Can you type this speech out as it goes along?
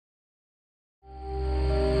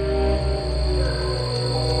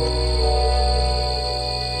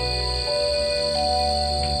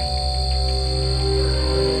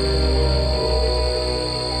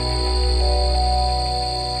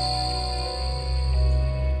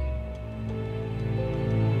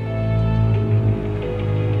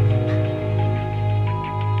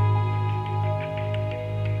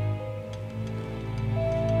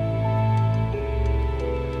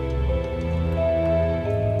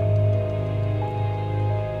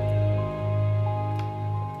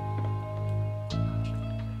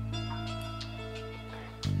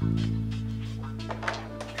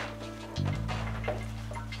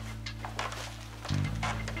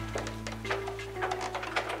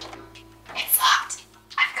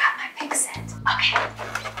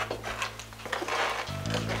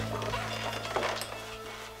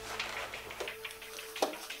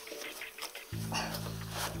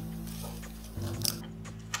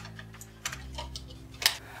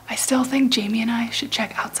still think Jamie and I should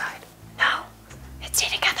check outside. No, let's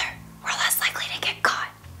stay together. We're less likely to get caught.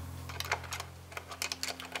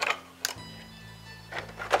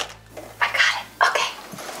 I got it. Okay.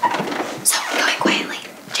 So, going quietly.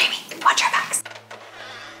 Jamie, watch our backs.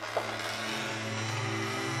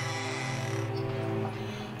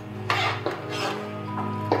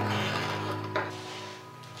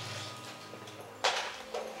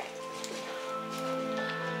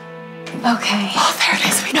 Okay. Oh, there it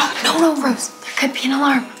is. No, Rose. There could be an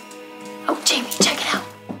alarm. Oh, Jamie, check it out.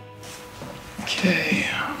 Okay,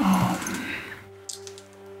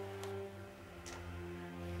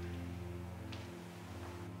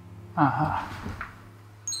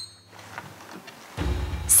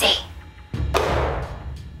 See?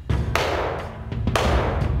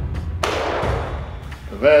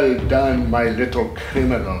 Well done, my little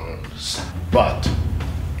criminals. But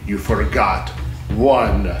you forgot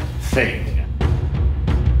one thing.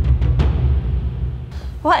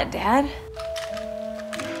 What, Dad?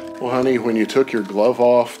 Well, honey, when you took your glove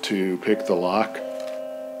off to pick the lock,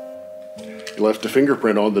 you left a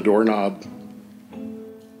fingerprint on the doorknob.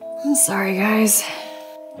 I'm sorry, guys.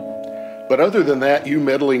 But other than that, you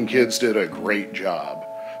meddling kids did a great job.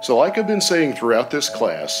 So like I've been saying throughout this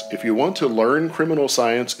class, if you want to learn criminal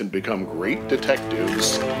science and become great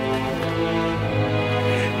detectives,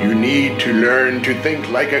 you need to learn to think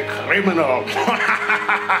like a criminal.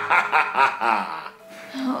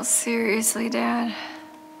 Oh, seriously, Dad?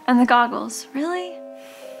 And the goggles, really?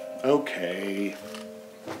 Okay.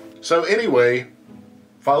 So anyway,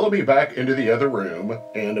 follow me back into the other room,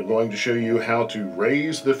 and I'm going to show you how to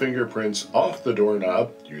raise the fingerprints off the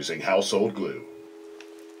doorknob using household glue.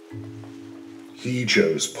 He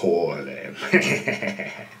chose poorly.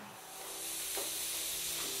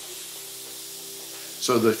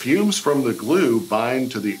 So the fumes from the glue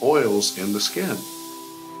bind to the oils in the skin.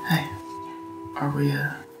 Hey, are we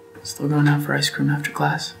still going out for ice cream after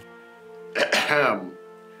class? Ahem.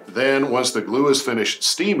 Then, once the glue is finished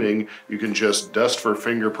steaming, you can just dust for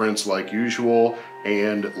fingerprints like usual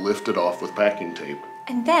and lift it off with packing tape.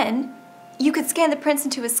 And then you could scan the prints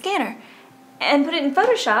into a scanner and put it in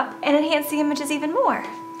Photoshop and enhance the images even more.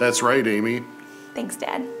 That's right, Amy. Thanks,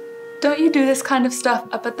 Dad. Don't you do this kind of stuff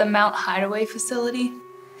up at the Mount Hideaway facility?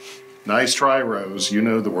 Nice try, Rose. You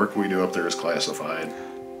know the work we do up there is classified.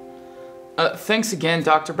 Thanks again,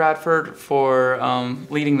 Dr. Bradford, for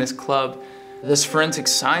leading this club. This forensic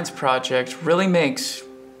science project really makes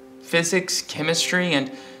physics, chemistry,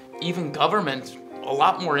 and even government a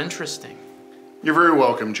lot more interesting. You're very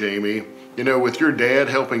welcome, Jamie. You know, with your dad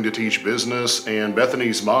helping to teach business and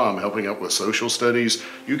Bethany's mom helping out with social studies,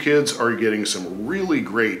 you kids are getting some really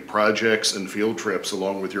great projects and field trips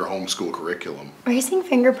along with your homeschool curriculum. Raising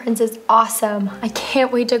fingerprints is awesome. I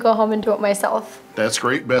can't wait to go home and do it myself. That's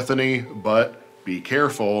great, Bethany, but be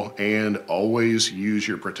careful and always use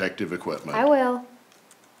your protective equipment. I will.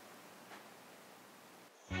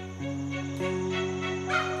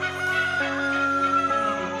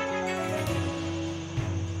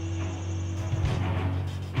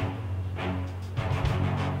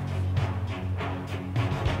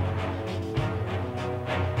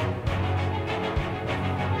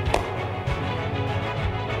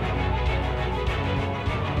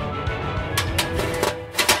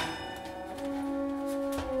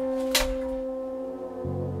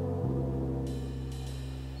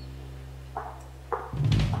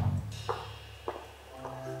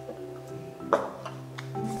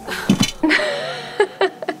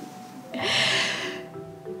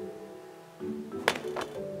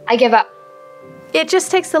 I give up. It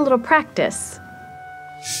just takes a little practice.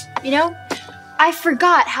 You know, I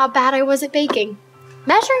forgot how bad I was at baking.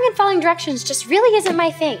 Measuring and following directions just really isn't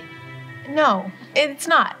my thing. No, it's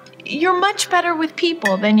not. You're much better with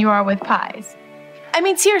people than you are with pies. I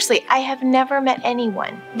mean, seriously, I have never met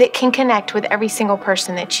anyone that can connect with every single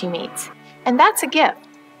person that she meets. And that's a gift.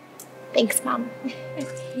 Thanks, Mom.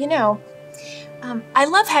 You know, I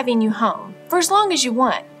love having you home for as long as you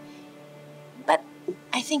want. But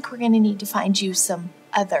I think we're going to need to find you some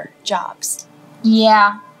other jobs.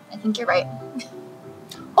 Yeah, I think you're right.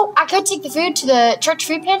 Oh, I could take the food to the church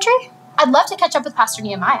food pantry. I'd love to catch up with Pastor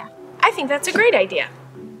Nehemiah. I think that's a great idea.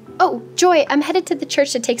 Oh, Joy, I'm headed to the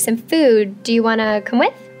church to take some food. Do you want to come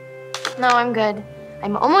with? No, I'm good.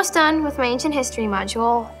 I'm almost done with my ancient history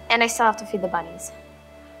module, and I still have to feed the bunnies.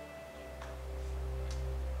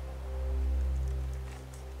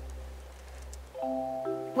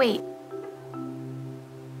 Wait.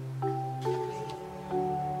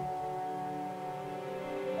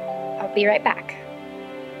 I'll be right back.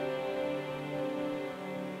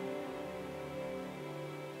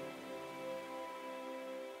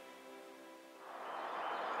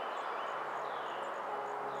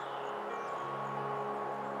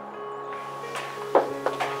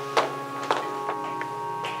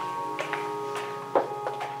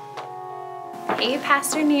 Hey,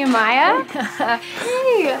 Pastor Nehemiah.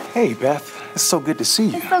 Hey. Hey, Beth. It's so good to see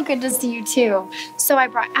you. It's so good to see you, too. So I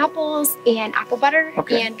brought apples and apple butter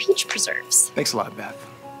and peach preserves. Thanks a lot, Beth.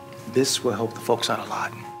 This will help the folks out a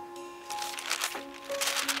lot.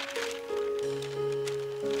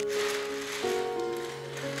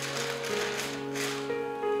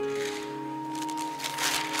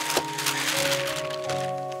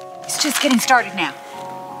 It's just getting started now.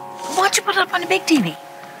 Why don't you put it up on the big TV?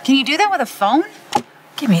 Can you do that with a phone?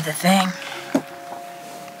 Give me the thing.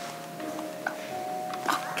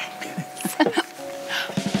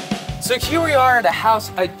 So here we are at a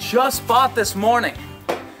house I just bought this morning.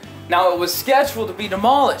 Now it was scheduled to be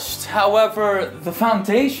demolished. However, the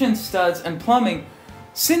foundation studs and plumbing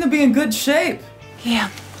seem to be in good shape. Yeah,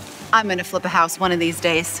 I'm gonna flip a house one of these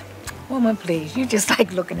days. Woman, please, you just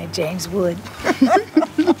like looking at James Wood.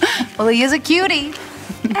 Well, he is a cutie.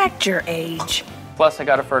 At your age. Plus, I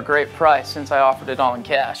got it for a great price since I offered it all in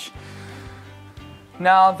cash.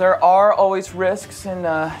 Now, there are always risks in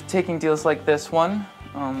taking deals like this one.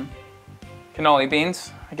 Cannoli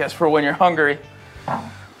beans, I guess, for when you're hungry.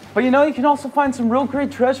 But you know, you can also find some real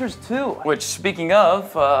great treasures too. Which, speaking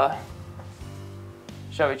of,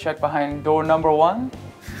 shall we check behind door number 1?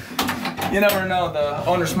 You never know, the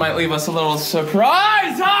owners might leave us a little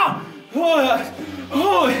surprise. Ah!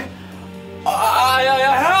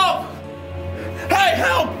 Help! Hey,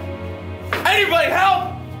 help! Anybody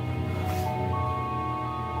help!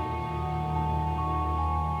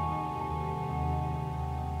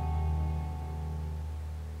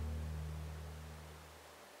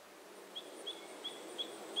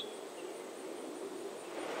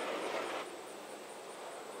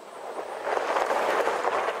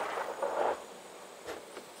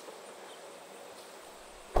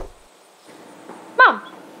 Mom,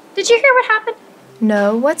 did you hear what happened?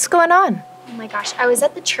 No, what's going on? Oh my gosh, I was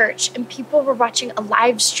at the church and people were watching a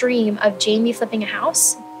live stream of Jamie flipping a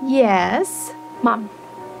house. Yes. Mom,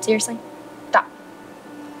 seriously? Stop.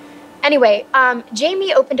 Anyway,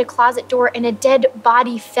 Jamie opened a closet door and a dead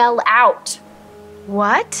body fell out.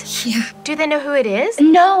 What? Yeah. Do they know who it is?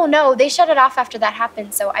 No, they shut it off after that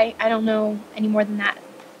happened, so I don't know any more than that.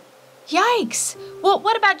 Yikes. Well,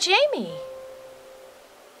 what about Jamie?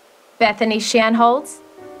 Bethany Shanholz,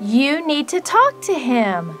 you need to talk to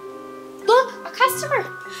him. Look, a customer.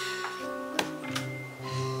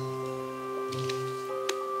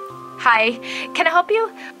 Hi, can I help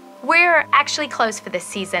you? We're actually closed for this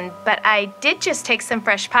season, but I did just take some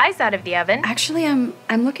fresh pies out of the oven. Actually, I'm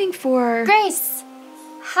looking for... Grace.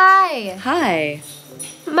 Hi. Hi.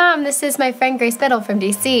 Mom, this is my friend Grace Biddle from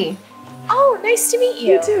DC. Oh, nice to meet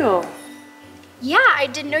you. You too. Yeah, I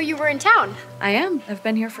didn't know you were in town. I am. I've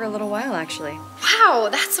been here for a little while, actually. Wow,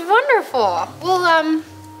 that's wonderful. Well,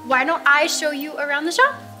 why don't I show you around the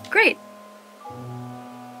shop? Great.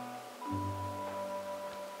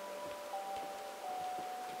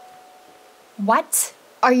 What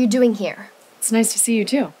are you doing here? It's nice to see you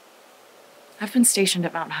too. I've been stationed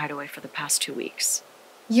at Mount Hideaway for the past 2 weeks.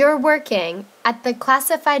 You're working at the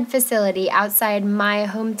classified facility outside my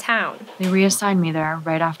hometown. They reassigned me there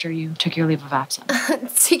right after you took your leave of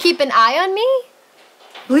absence. To keep an eye on me?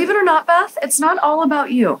 Believe it or not, Beth, it's not all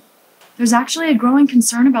about you. There's actually a growing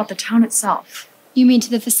concern about the town itself. You mean to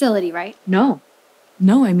the facility, right? No,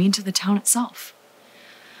 I mean to the town itself.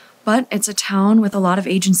 But it's a town with a lot of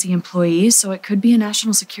agency employees, so it could be a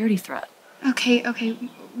national security threat. Okay.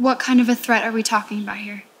 What kind of a threat are we talking about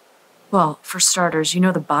here? Well, for starters, you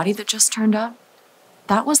know the body that just turned up?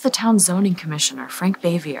 That was the town's zoning commissioner, Frank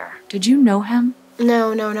Bavier. Did you know him?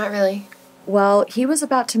 No, not really. Well, he was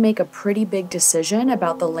about to make a pretty big decision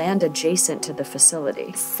about the land adjacent to the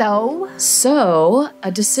facility. So,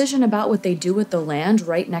 a decision about what they do with the land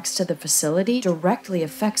right next to the facility directly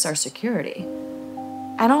affects our security.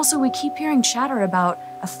 And also, we keep hearing chatter about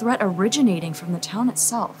a threat originating from the town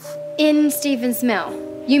itself. In Stevens Mill.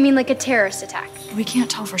 You mean like a terrorist attack? We can't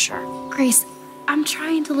tell for sure. Grace, I'm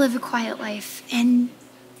trying to live a quiet life and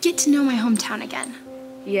get to know my hometown again.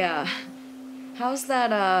 Yeah. How's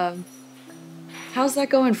that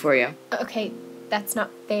going for you? Okay, that's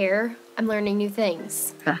not fair. I'm learning new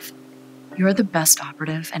things. Beth, you're the best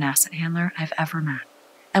operative and asset handler I've ever met.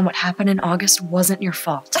 And what happened in August wasn't your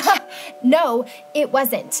fault. No, it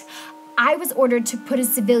wasn't. I was ordered to put a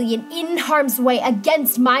civilian in harm's way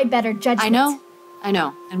against my better judgment. I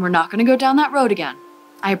know, and we're not going to go down that road again.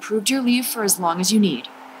 I approved your leave for as long as you need.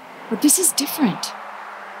 But this is different.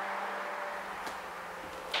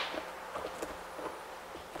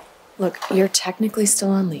 Look, you're technically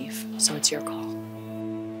still on leave, so it's your call.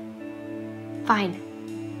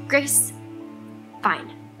 Fine. Grace,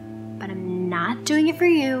 fine. But I'm not doing it for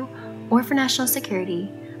you or for national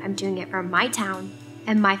security. I'm doing it for my town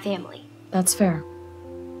and my family. That's fair.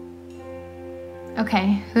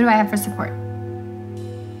 Okay, who do I have for support?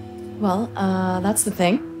 Well, that's the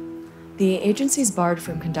thing. The agency's barred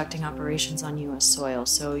from conducting operations on U.S. soil,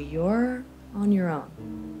 so you're on your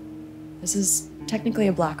own. This is technically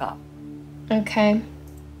a black op. Okay.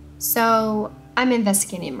 So, I'm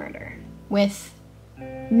investigating murder with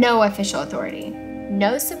no official authority,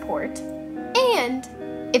 no support, and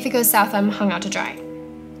if it goes south, I'm hung out to dry.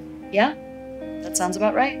 Yeah, that sounds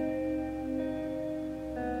about right.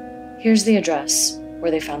 Here's the address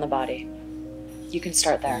where they found the body. You can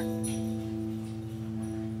start there.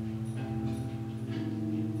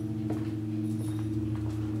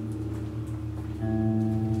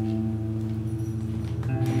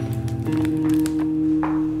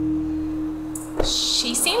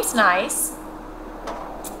 She seems nice.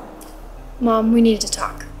 Mom, we needed to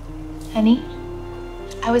talk. Honey,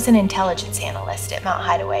 I was an intelligence analyst at Mount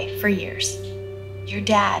Hideaway for years. Your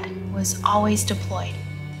dad was always deployed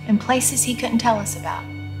in places he couldn't tell us about.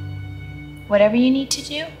 Whatever you need to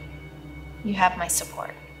do, you have my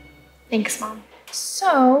support. Thanks, Mom.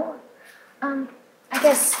 So, I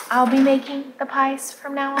guess I'll be making the pies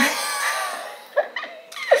from now on.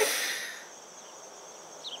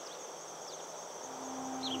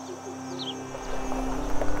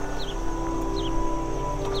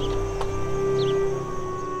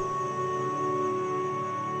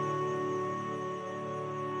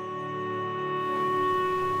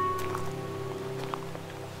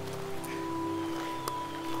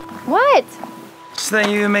 What? So that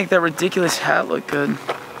you make that ridiculous hat look good.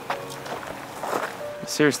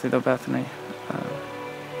 Seriously though, Bethany.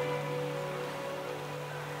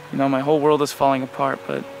 You know, my whole world is falling apart,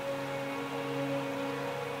 but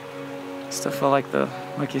I still feel like the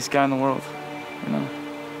luckiest guy in the world, you know?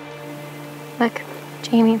 Look,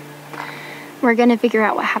 Jamie, we're gonna figure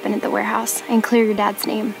out what happened at the warehouse and clear your dad's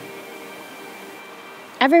name.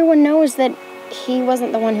 Everyone knows that he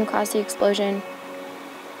wasn't the one who caused the explosion.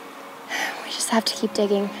 We just have to keep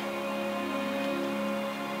digging.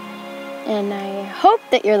 And I hope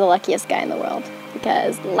that you're the luckiest guy in the world,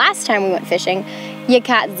 because last time we went fishing, you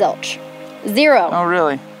caught zilch. 0. Oh,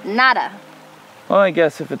 really? Nada. Well, I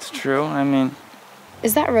guess if it's true, I mean...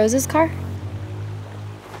 Is that Rose's car?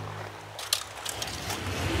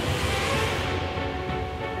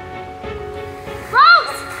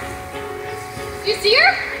 Rose! Do you see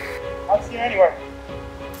her? I don't see her anywhere.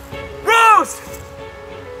 Rose!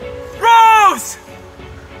 Rose!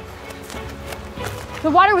 The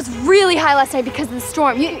water was really high last night because of the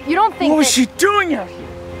storm. You don't think What was she doing out here?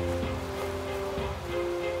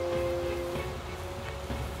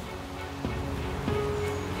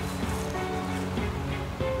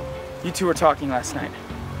 You two were talking last night.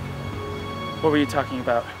 What were you talking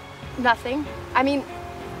about? Nothing. I mean,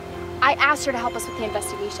 I asked her to help us with the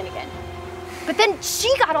investigation again. But then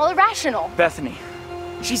she got all irrational. Bethany,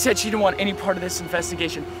 she said she didn't want any part of this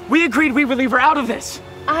investigation. We agreed we would leave her out of this.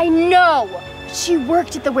 I know. She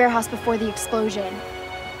worked at the warehouse before the explosion.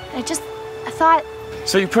 I thought...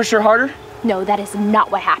 So you pushed her harder? No, that is not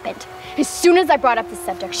what happened. As soon as I brought up the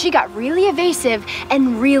subject, she got really evasive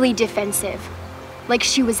and really defensive. Like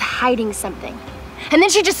she was hiding something. And then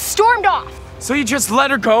she just stormed off. So you just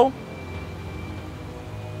let her go?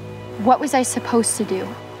 What was I supposed to do?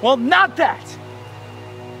 Well, not that!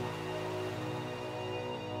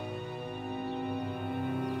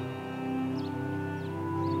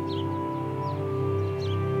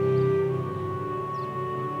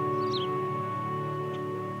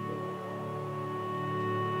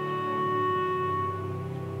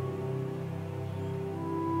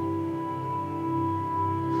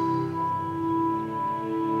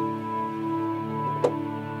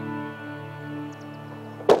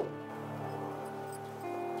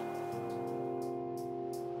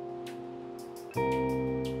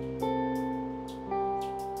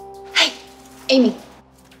 Amy.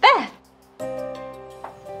 Beth!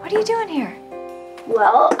 What are you doing here?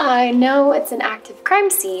 Well, I know it's an active crime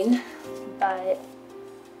scene, but...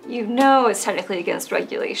 You know it's technically against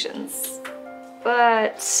regulations,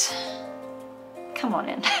 but come on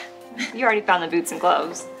in. You already found the boots and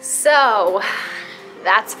gloves. So,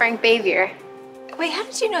 that's Frank Bavier. Wait, how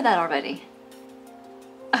did you know that already?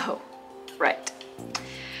 Oh, right.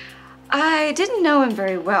 I didn't know him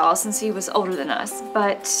very well since he was older than us,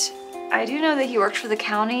 but I do know that he worked for the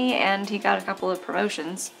county and he got a couple of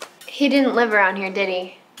promotions. He didn't live around here, did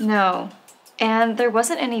he? No. And there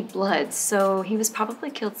wasn't any blood, so he was probably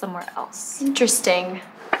killed somewhere else. Interesting.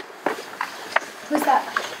 Who's that?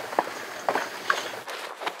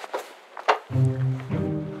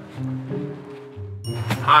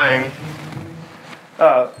 Hi.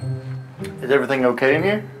 Is everything okay in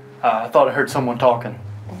here? I thought I heard someone talking.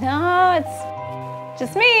 No, it's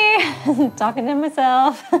just me talking to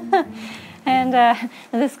myself. And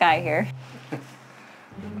this guy here.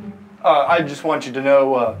 I just want you to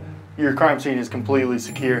know your crime scene is completely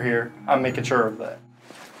secure here. I'm making sure of that.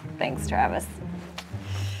 Thanks, Travis.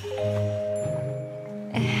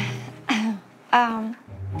 I'm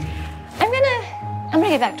gonna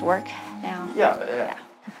get back to work now. Yeah.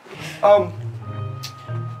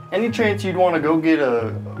 Any chance you'd want to go get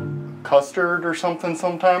a custard or something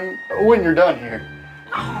sometime when you're done here?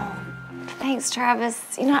 Oh, thanks,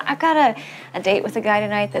 Travis. You know, I've got a date with a guy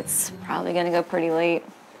tonight that's probably gonna go pretty late.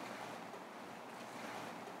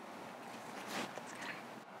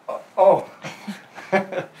 Oh.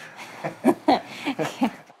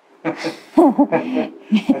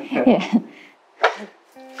 Yeah.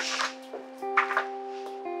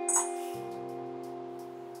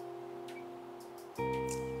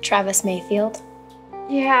 Travis Mayfield.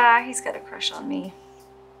 Yeah, he's got a crush on me.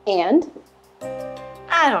 And?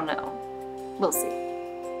 I don't know. We'll see.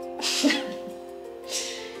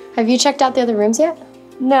 Have you checked out the other rooms yet?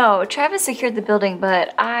 No, Travis secured the building,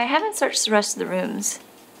 but I haven't searched the rest of the rooms.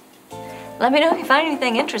 Let me know if you find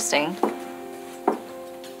anything interesting.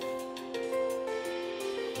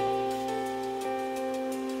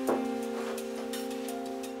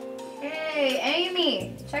 Hey,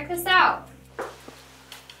 Amy, check this out.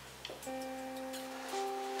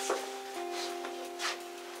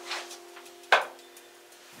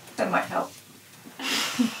 That might help.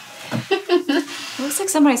 It looks like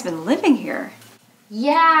somebody's been living here.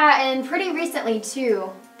 Yeah, and pretty recently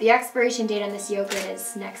too. The expiration date on this yogurt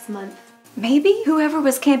is next month. Maybe whoever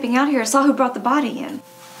was camping out here saw who brought the body in.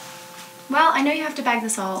 Well, I know you have to bag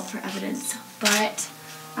this all for evidence, but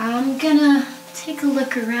I'm gonna take a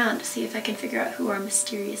look around to see if I can figure out who our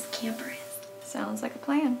mysterious camper is. Sounds like a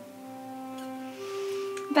plan.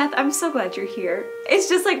 Beth, I'm so glad you're here. It's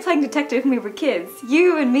just like playing detective when we were kids.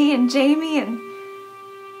 You and me and Jamie and...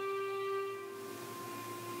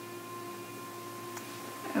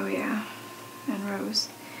 Oh yeah, and Rose.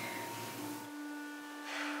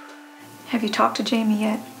 Have you talked to Jamie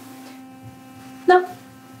yet? No,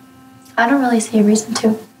 I don't really see a reason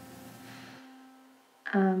to.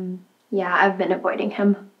 Yeah, I've been avoiding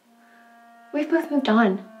him. We've both moved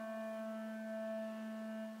on.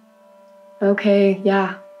 Okay,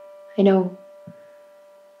 yeah, I know.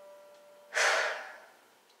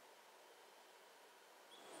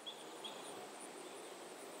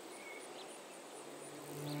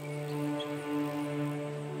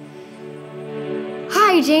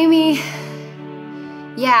 Hi, Jamie.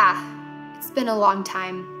 Yeah, it's been a long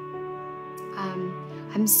time.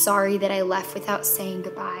 I'm sorry that I left without saying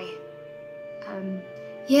goodbye.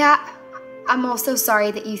 Yeah, I'm also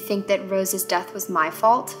sorry that you think that Rose's death was my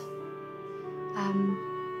fault.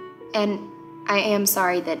 And I am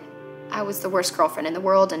sorry that I was the worst girlfriend in the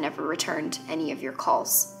world and never returned any of your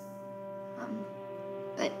calls.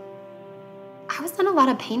 But I was in a lot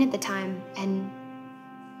of pain at the time, and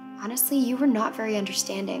honestly, you were not very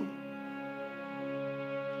understanding.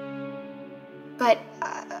 But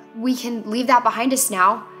we can leave that behind us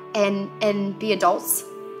now and be adults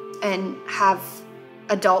and have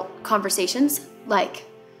adult conversations. Like,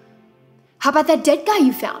 how about that dead guy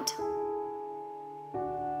you found?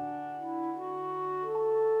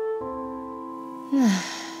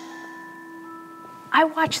 I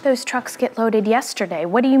watched those trucks get loaded yesterday.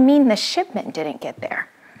 What do you mean the shipment didn't get there?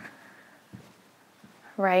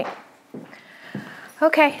 Right.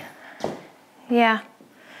 Okay. Yeah.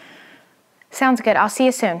 Sounds good. I'll see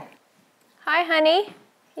you soon. Hi, honey.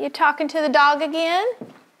 You talking to the dog again?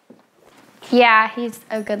 Yeah, he's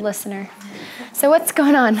a good listener. So what's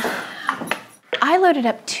going on? I loaded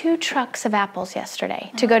up 2 trucks of apples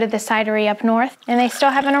yesterday to go to the cidery up north, and they still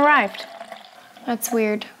haven't arrived. That's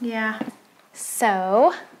weird. Yeah.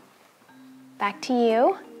 So, back to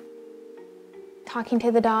you. Talking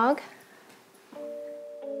to the dog.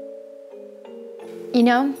 You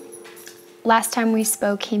know, last time we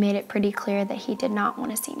spoke, he made it pretty clear that he did not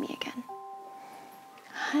want to see me again.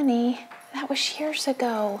 Honey, that was years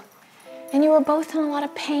ago. And you were both in a lot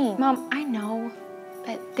of pain. Mom, I know,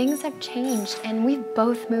 but things have changed and we've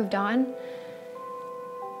both moved on.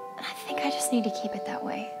 And I think I just need to keep it that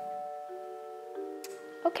way.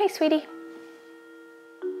 Okay, sweetie.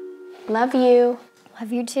 Love you.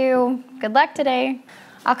 Love you too. Good luck today.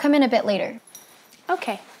 I'll come in a bit later.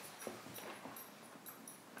 Okay.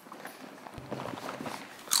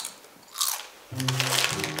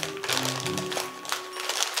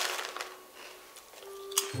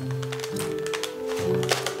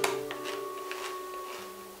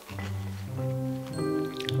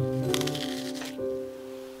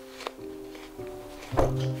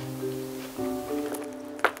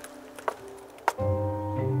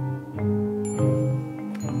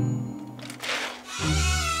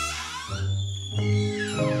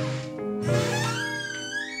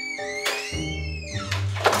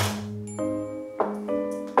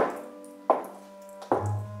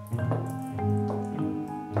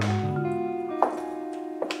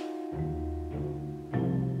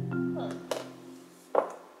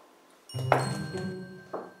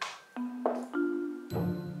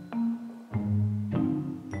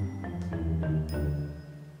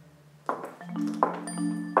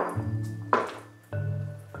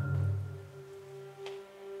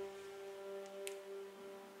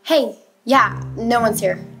 Hey, yeah, no one's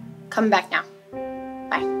here. Coming back now.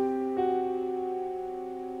 Bye.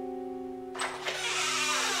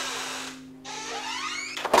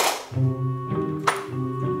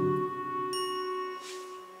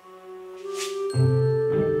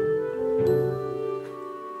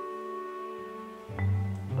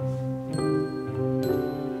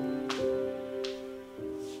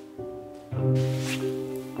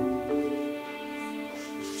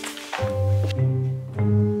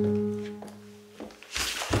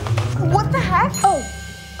 What the heck? Oh,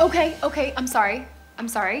 okay, I'm sorry.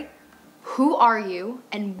 Who are you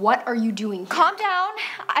and what are you doing here? Calm down.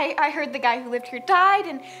 I heard the guy who lived here died,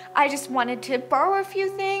 and I just wanted to borrow a few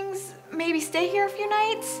things, maybe stay here a few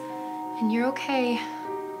nights. And you're okay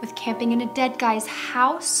with camping in a dead guy's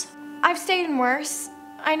house? I've stayed in worse.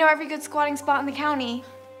 I know every good squatting spot in the county.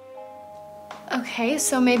 Okay,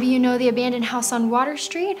 so maybe you know the abandoned house on Water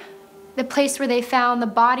Street? The place where they found the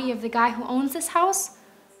body of the guy who owns this house?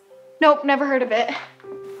 Nope, never heard of it.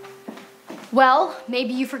 Well,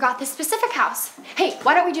 maybe you forgot this specific house. Hey,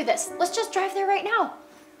 why don't we do this? Let's just drive there right now.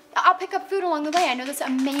 I'll pick up food along the way. I know this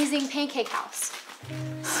amazing pancake house.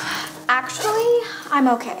 Actually, I'm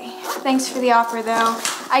okay. Thanks for the offer, though.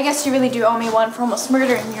 I guess you really do owe me one for almost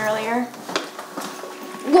murdering me earlier.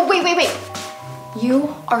 Whoa, wait.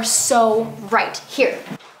 You are so right. Here.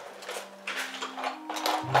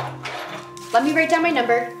 Let me write down my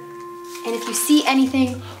number. And if you see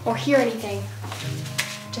anything or hear anything,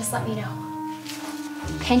 just let me know.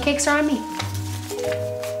 Pancakes are on me.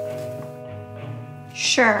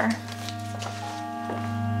 Sure.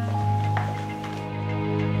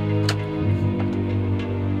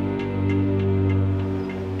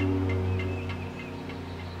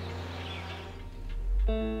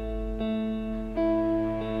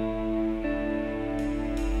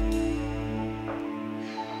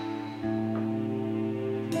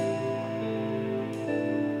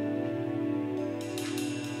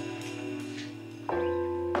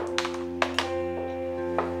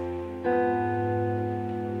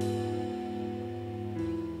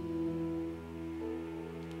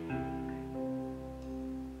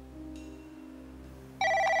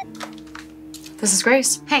 This is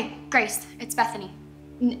Grace. Hey, Grace, it's Bethany.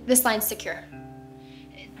 This line's secure.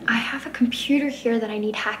 I have a computer here that I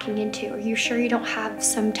need hacking into. Are you sure you don't have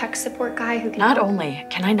some tech support guy who can Not help? only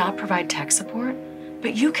can I not provide tech support,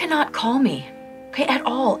 but you cannot call me, okay, at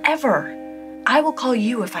all, ever. I will call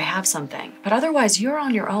you if I have something, but otherwise you're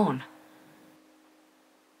on your own.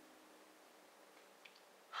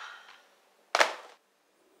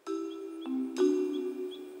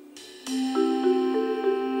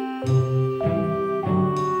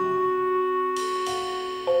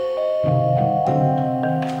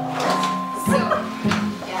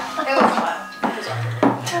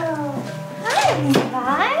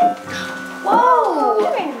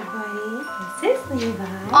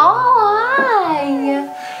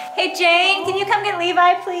 Hey Jane, can you come get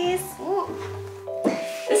Levi, please?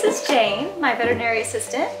 This is Jane, my veterinary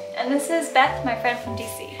assistant, and this is Beth, my friend from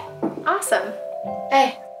DC. Awesome.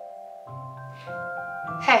 Hey.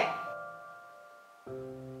 Hey.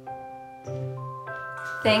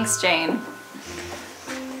 Thanks, Jane.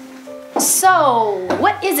 So,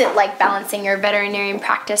 what is it like balancing your veterinarian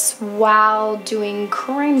practice while doing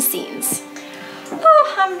crime scenes?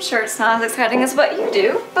 Oh, I'm sure it's not as exciting as what you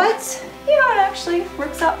do, but you know, it actually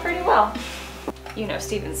works out pretty well. You know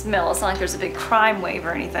Stevens Mill, it's not like there's a big crime wave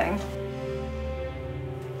or anything.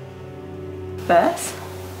 Beth?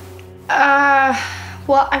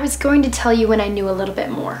 Well, I was going to tell you when I knew a little bit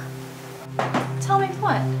more. Tell me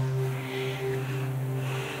what?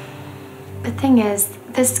 The thing is,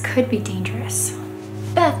 this could be dangerous.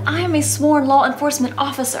 Beth, I am a sworn law enforcement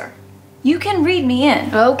officer. You can read me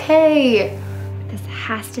in. Okay. This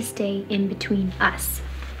has to stay in between us.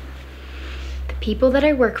 The people that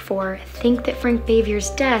I work for think that Frank Bavier's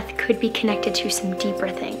death could be connected to some deeper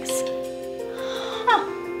things. Huh.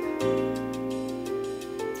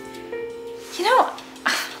 You know,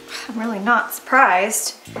 I'm really not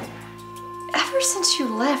surprised. Ever since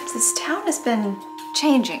you left, this town has been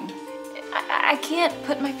changing. I can't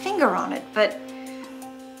put my finger on it, but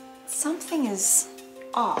something is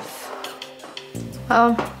off.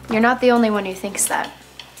 Well, you're not the only one who thinks that.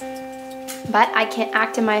 But I can't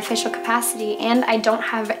act in my official capacity, and I don't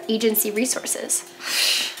have agency resources.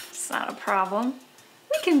 It's not a problem.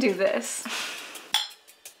 We can do this.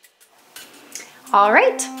 All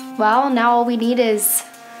right. Well, now all we need is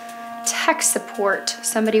tech support.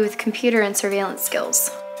 Somebody with computer and surveillance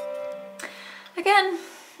skills. Again,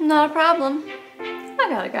 not a problem. I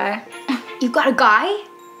got a guy. You got a guy?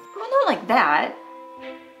 Well, not like that.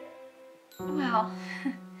 Well...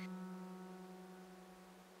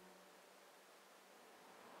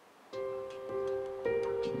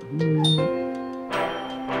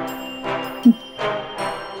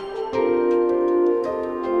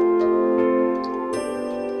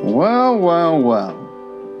 Well, well, well.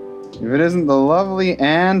 If it isn't the lovely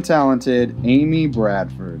and talented Amy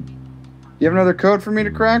Bradford. You have another code for me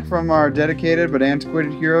to crack from our dedicated but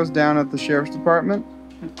antiquated heroes down at the Sheriff's Department?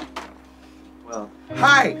 Well,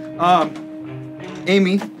 hi!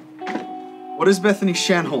 Amy, what is Bethany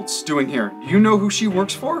Shanholtz doing here? Do you know who she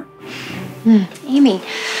works for? Amy,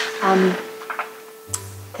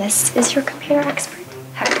 this is your computer expert,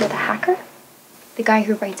 Hector the Hacker? The guy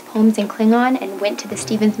who writes poems in Klingon and went to the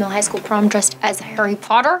Stevens Mill High School prom dressed as Harry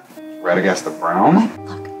Potter? Radagast Brown?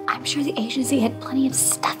 Look, I'm sure the agency had plenty of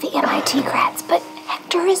stuffy MIT grads, but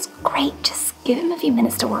Hector is great. Just give him a few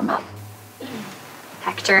minutes to warm up.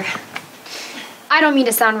 Hector, I don't mean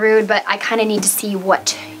to sound rude, but I kind of need to see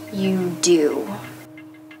what you do.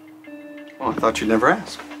 Well, I thought you'd never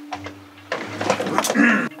ask. Let's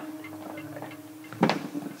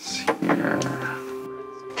see here.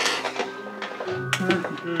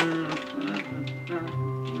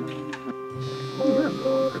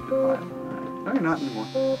 No, you're not anymore.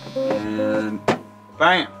 And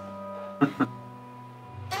bam!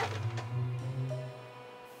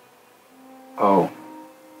 Oh.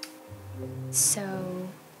 So,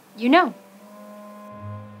 you know.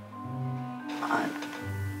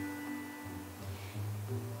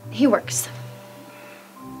 He works.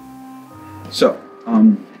 So,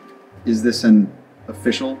 is this an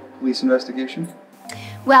official police investigation?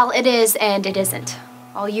 Well, it is and it isn't.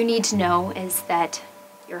 All you need to know is that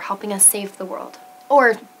you're helping us save the world.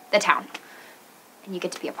 Or the town. And you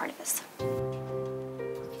get to be a part of this.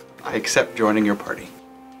 I accept joining your party.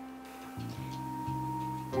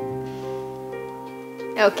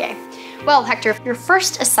 Okay. Well, Hector, your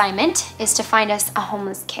first assignment is to find us a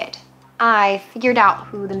homeless kid. I figured out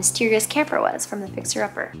who the mysterious camper was from the Fixer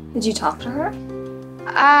Upper. Did you talk to her?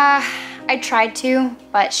 I tried to,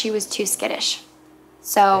 but she was too skittish.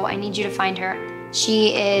 So I need you to find her.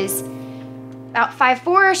 She is about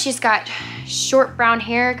 5'4". She's got short brown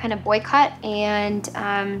hair, kind of boy cut, and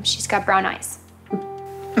she's got brown eyes. All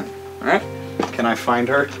right. Can I find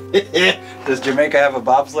her? Does Jamaica have a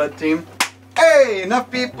bobsled team? Hey,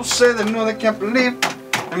 enough people say they know they can't believe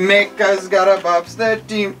Jamaica's got a bobsled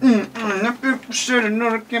team. Enough people say they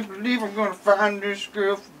know they can't believe I'm gonna find this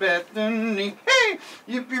girl for Bethany. Hey,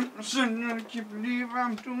 you people say they know they can't believe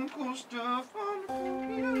I'm doing cool stuff on the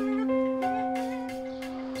computer.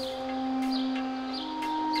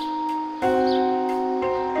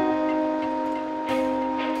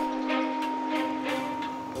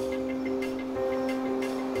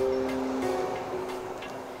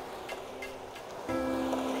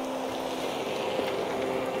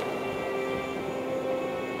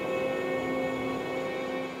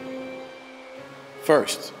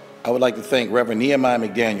 First, I would like to thank Reverend Nehemiah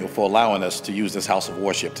McDaniel for allowing us to use this house of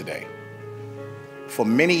worship today. For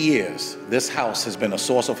many years, this house has been a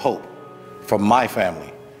source of hope for my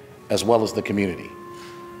family, as well as the community.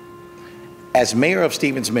 As mayor of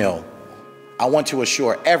Stevens Mill, I want to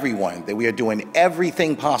assure everyone that we are doing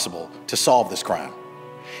everything possible to solve this crime.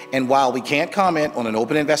 And while we can't comment on an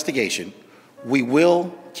open investigation, we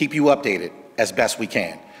will keep you updated as best we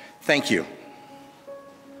can. Thank you.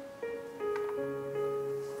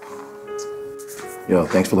 Yo,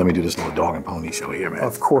 thanks for letting me do this little dog and pony show here, man.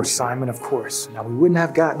 Of course, Simon, of course. Now, we wouldn't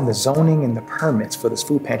have gotten the zoning and the permits for this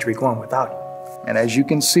food pantry going without you. And as you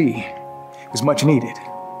can see, it was much needed.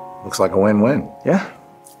 Looks like a win-win. Yeah.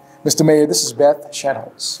 Mr. Mayor, this is Beth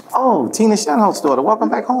Shanholtz. Oh, Tina Shanholtz's daughter. Welcome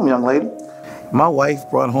back home, young lady. My wife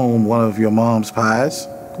brought home one of your mom's pies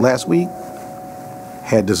last week.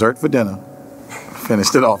 Had dessert for dinner.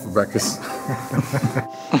 Finished it off for breakfast.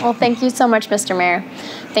 Well, thank you so much, Mr. Mayor.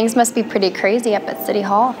 Things must be pretty crazy up at City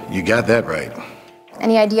Hall. You got that right.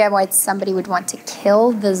 Any idea why somebody would want to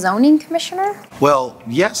kill the zoning commissioner? Well,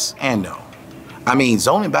 yes and no. I mean,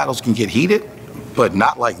 zoning battles can get heated, but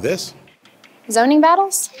not like this. Zoning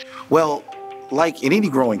battles? Well, like in any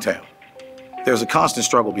growing town, there's a constant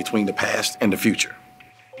struggle between the past and the future.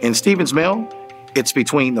 In Stevens Mill, it's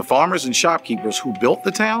between the farmers and shopkeepers who built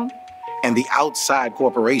the town and the outside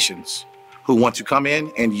corporations who want to come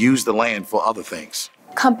in and use the land for other things.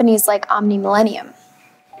 Companies like Omni Millennium.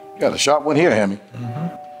 You got a sharp one here, Hammy.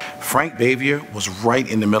 Frank Bavier was right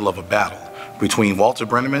in the middle of a battle, between Walter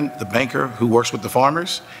Brenneman, the banker who works with the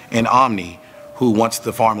farmers, and Omni, who wants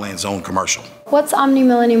the farmland zone commercial. What's Omni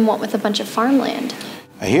Millennium want with a bunch of farmland?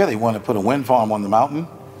 I hear they want to put a wind farm on the mountain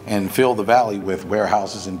and fill the valley with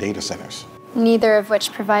warehouses and data centers. Neither of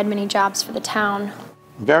which provide many jobs for the town.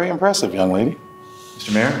 Very impressive, young lady.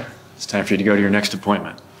 Mr. Mayor, it's time for you to go to your next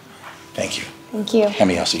appointment. Thank you. Thank you.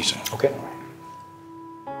 Hemi, I'll see you soon. Okay.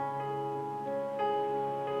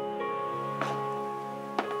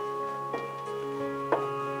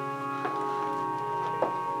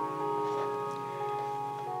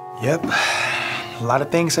 Yep. A lot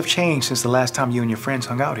of things have changed since the last time you and your friends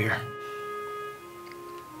hung out here.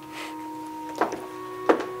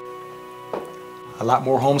 A lot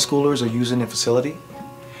more homeschoolers are using the facility.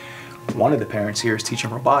 One of the parents here is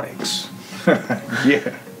teaching robotics.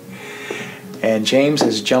 Yeah. And James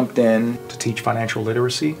has jumped in to teach financial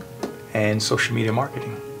literacy and social media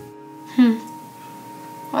marketing.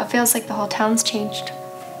 Well, it feels like the whole town's changed.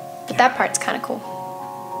 But that part's kind of cool.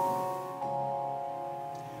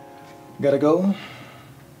 Gotta go,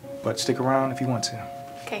 but stick around if you want to.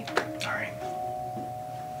 Okay. All right.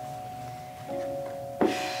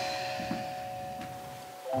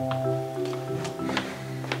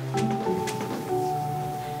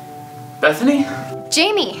 Bethany?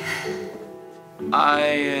 Jamie!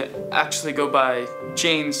 I actually go by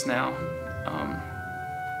James now.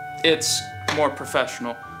 It's more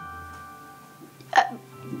professional.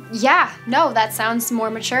 Yeah, no, that sounds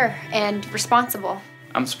more mature and responsible.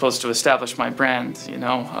 I'm supposed to establish my brand, you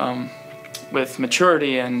know, with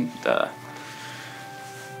maturity and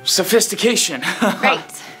sophistication.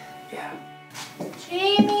 Right.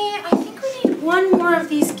 Jamie, I think we need one more of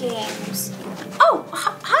these games. Oh,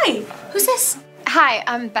 hi. Who's this? Hi,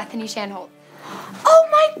 I'm Bethany Shanholt. Oh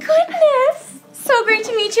my goodness. So great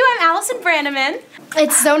to meet you. I'm Allison Branneman.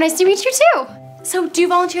 It's so nice to meet you too. So do you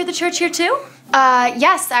volunteer at the church here too?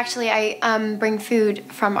 Yes, actually, I bring food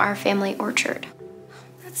from our family orchard.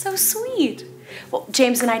 That's so sweet. Well,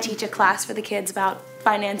 James and I teach a class for the kids about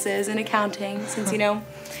finances and accounting since, you know,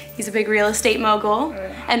 he's a big real estate mogul.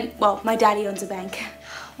 And, well, my daddy owns a bank.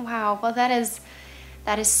 Wow, well, that is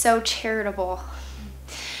so charitable.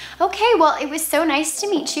 Okay, well, it was so nice to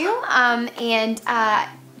meet you, and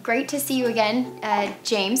great to see you again,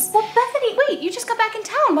 James. Well, Bethany, wait, you just got back in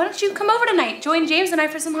town. Why don't you come over tonight? Join James and I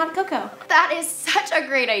for some hot cocoa. That is such a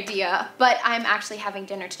great idea, but I'm actually having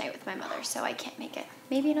dinner tonight with my mother, so I can't make it.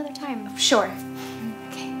 Maybe another time. Sure.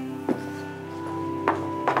 Okay.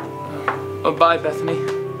 Oh, bye,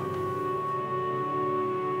 Bethany.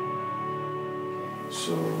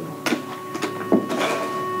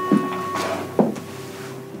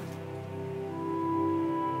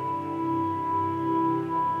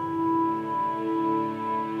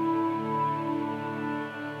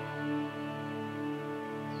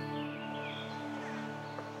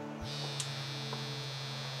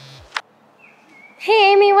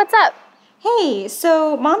 Hey, Amy, what's up? Hey,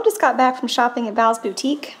 so Mom just got back from shopping at Val's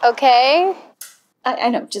boutique. Okay. I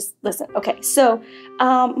know, just listen. Okay, so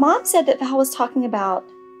Mom said that Val was talking about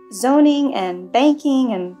zoning and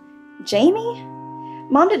banking and Jamie.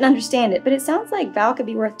 Mom didn't understand it, but it sounds like Val could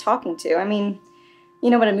be worth talking to. I mean,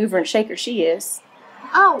 you know what a mover and shaker she is.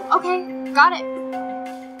 Oh, okay, got it.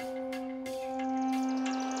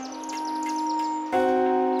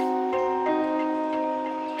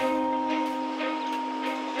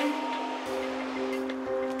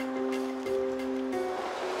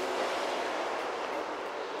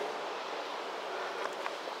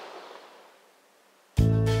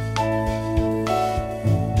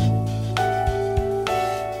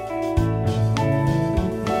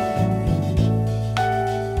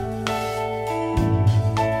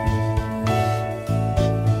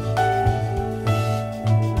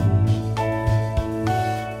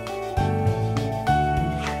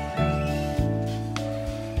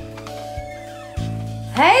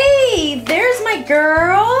 Hey, there's my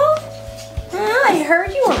girl. I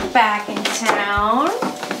heard you were back in town.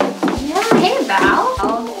 Yeah, hey, Val.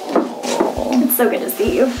 It's so good to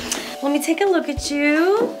see you. Let me take a look at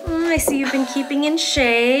you. I see you've been keeping in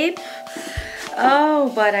shape.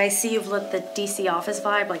 Oh, but I see you've let the DC office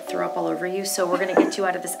vibe like throw up all over you, so we're gonna get you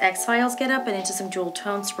out of this X-Files getup and into some jewel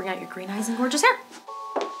tones to bring out your green eyes and gorgeous hair.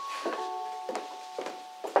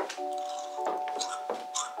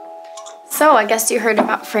 So, I guess you heard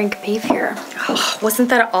about Frank Behavior. Oh, wasn't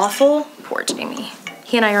that awful? Poor Jamie.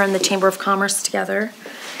 He and I are in the Chamber of Commerce together.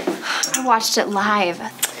 I watched it live.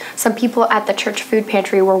 Some people at the church food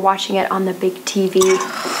pantry were watching it on the big TV.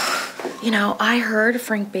 You know, I heard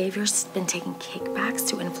Frank Behavior's been taking kickbacks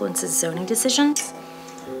to influence his zoning decisions,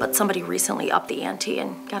 but somebody recently upped the ante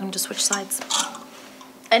and got him to switch sides.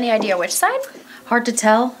 Any idea which side? Hard to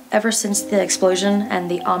tell. Ever since the explosion and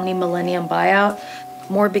the Omni-Millennium buyout,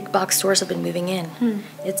 more big box stores have been moving in.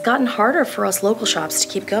 It's gotten harder for us local shops to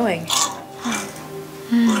keep going.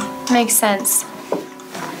 Makes sense.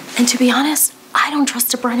 And to be honest, I don't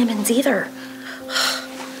trust the Brennemans either.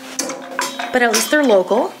 But at least they're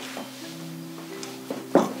local.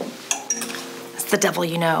 It's the devil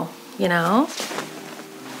you know?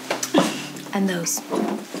 And those.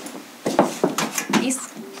 These.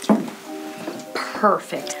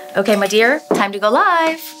 Perfect. Okay, my dear, time to go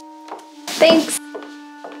live. Thanks.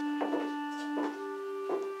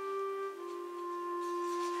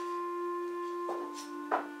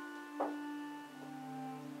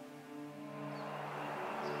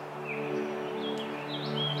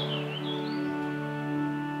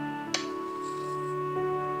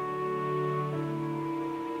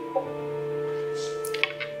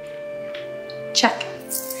 Check.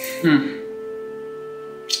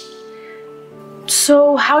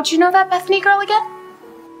 So, how'd you know that Bethany girl again?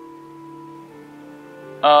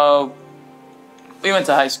 We went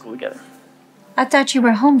to high school together. I thought you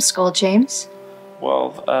were homeschooled, James.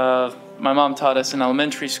 Well, my mom taught us in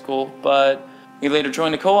elementary school, but we later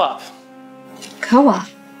joined a co-op. Co-op?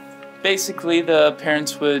 Basically, the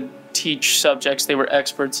parents would teach subjects they were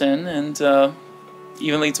experts in and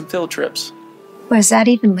even lead some field trips. Was that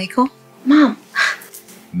even legal? Mom.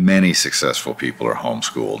 Many successful people are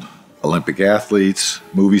homeschooled. Olympic athletes,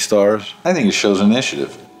 movie stars. I think it shows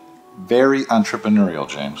initiative. Very entrepreneurial,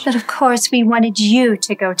 James. But of course, we wanted you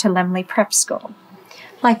to go to Lemley Prep School.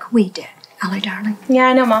 Like we did, Ellie, darling. Yeah,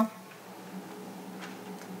 I know, Mom.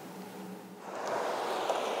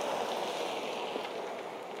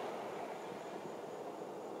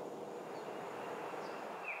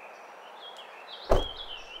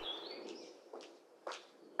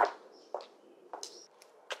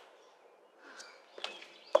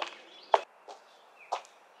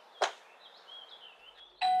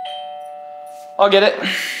 I'll get it.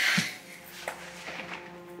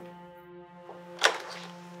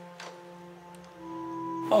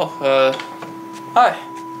 Oh, hi.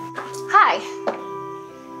 Hi.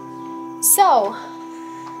 So,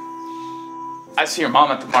 I see your mom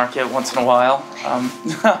at the market once in a while.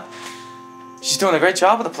 She's doing a great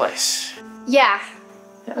job of the place. yeah.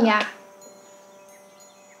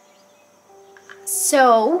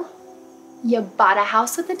 So, you bought a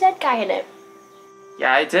house with a dead guy in it.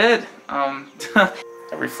 Yeah, I did.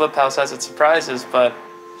 Every flip house has its surprises, but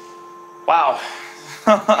wow.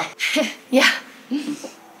 Yeah.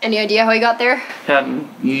 Any idea how he got there? Yeah,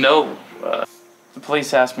 no. The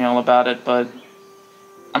police asked me all about it, but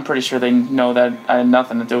I'm pretty sure they know that I had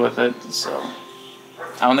nothing to do with it, so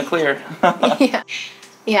out in the clear.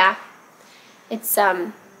 Yeah. It's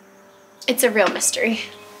a real mystery.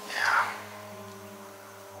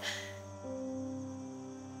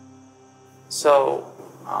 So,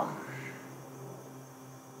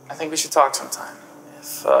 I think we should talk sometime,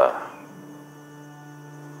 if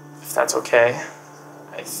that's okay.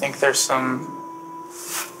 I think there's some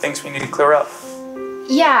things we need to clear up.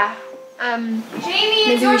 Yeah. Jamie,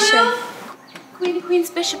 maybe we should. Queen,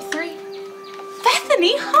 Queen's Bishop 3.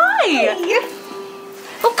 Bethany, hi!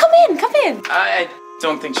 Oh, come in. I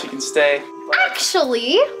don't think she can stay.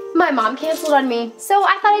 Actually, my mom canceled on me, so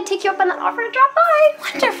I thought I'd take you up on that offer to drop by.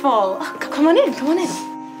 Wonderful. Oh, come on in,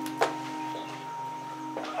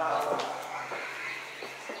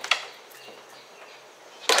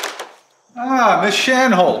 Ah, Miss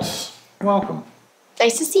Shanholtz. Welcome.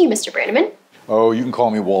 Nice to see you, Mr. Brandeman. Oh, you can call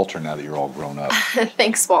me Walter now that you're all grown up.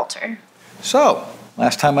 Thanks, Walter. So,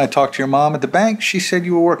 last time I talked to your mom at the bank, she said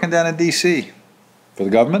you were working down in D.C. For the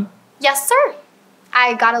government? Yes, sir.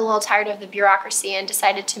 I got a little tired of the bureaucracy and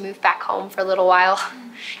decided to move back home for a little while.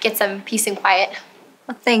 Get some peace and quiet.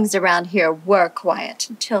 Well, things around here were quiet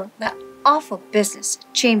until that awful business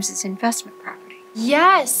at James's investment property.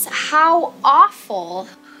 Yes, how awful.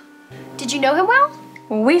 Did you know him well?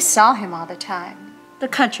 Well, we saw him all the time. The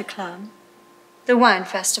country club, the wine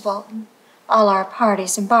festival, and all our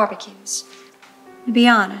parties and barbecues. To be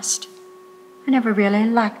honest, I never really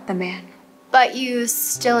liked the man. But you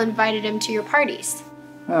still invited him to your parties.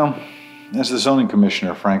 Well, as the zoning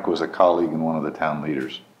commissioner, Frank was a colleague and one of the town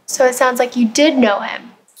leaders. So it sounds like you did know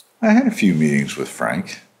him. I had a few meetings with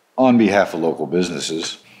Frank on behalf of local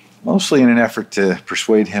businesses, mostly in an effort to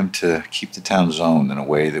persuade him to keep the town zoned in a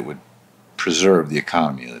way that would preserve the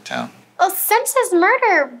economy of the town. Well, since his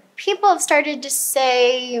murder, people have started to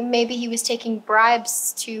say maybe he was taking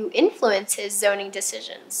bribes to influence his zoning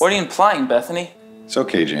decisions. What are you implying, Bethany? It's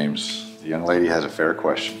okay, James. The young lady has a fair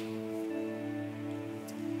question.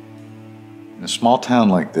 In a small town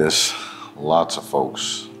like this, Lots of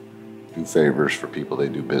folks do favors for people they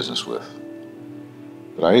do business with.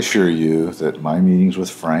 But I assure you that my meetings with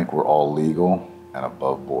Frank were all legal and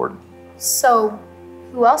above board. So,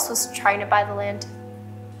 who else was trying to buy the land?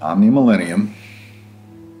 Omni Millennium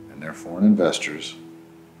and their foreign investors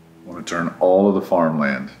want to turn all of the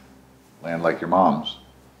farmland, land like your mom's,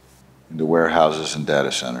 into warehouses and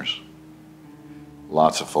data centers.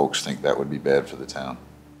 Lots of folks think that would be bad for the town.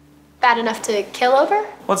 Bad enough to kill over?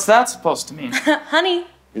 What's that supposed to mean? Honey.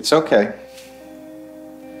 It's okay.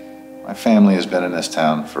 My family has been in this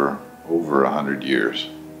town for over 100 years.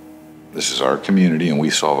 This is our community and we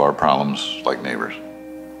solve our problems like neighbors.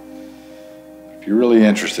 If you're really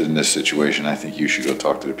interested in this situation, I think you should go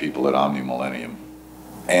talk to the people at Omni Millennium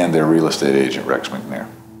and their real estate agent, Rex McNair.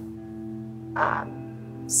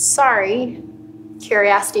 Sorry.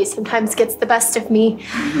 Curiosity sometimes gets the best of me.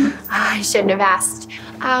 I shouldn't have asked.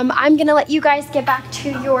 I'm gonna let you guys get back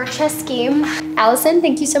to your chess game. Allison,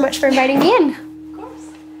 thank you so much for inviting me in.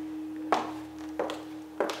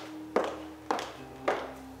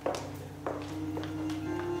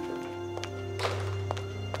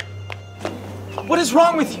 What is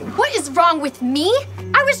wrong with you? What is wrong with me?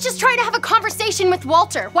 I was just trying to have a conversation with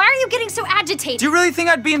Walter. Why are you getting so agitated? Do you really think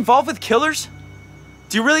I'd be involved with killers?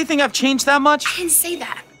 Do you really think I've changed that much? I didn't say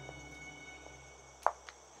that.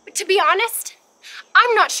 But to be honest,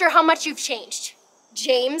 I'm not sure how much you've changed,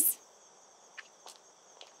 James.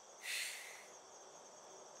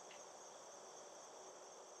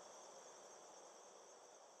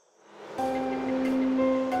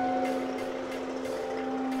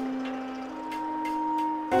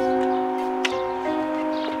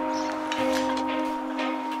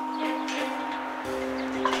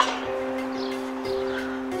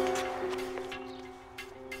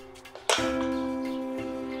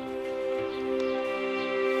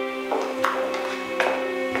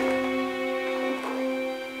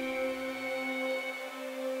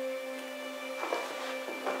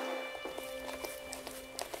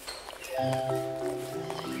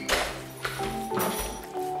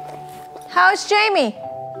 How's Jamie?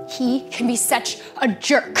 He can be such a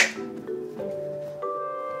jerk.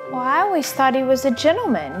 Well, I always thought he was a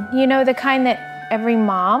gentleman. You know, the kind that every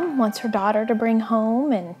mom wants her daughter to bring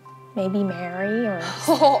home and maybe marry or...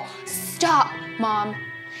 Oh, stop, Mom.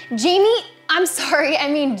 Jamie, I'm sorry, I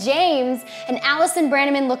mean James and Allison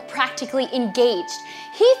Brannaman look practically engaged.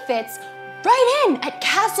 He fits right in at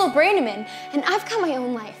Castle Brannaman, and I've got my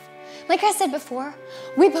own life. Like I said before,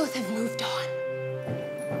 we both have moved on.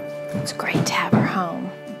 It's great to have her home.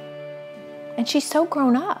 And she's so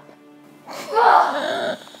grown up.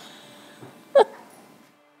 Hi.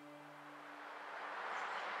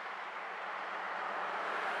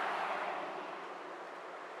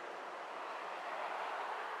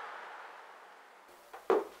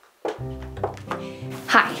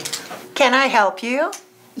 Can I help you?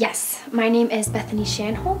 Yes, my name is Bethany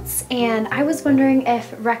Shanholtz, and I was wondering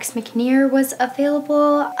if Rex McNair was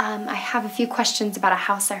available. I have a few questions about a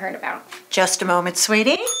house I heard about. Just a moment,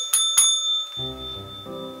 sweetie.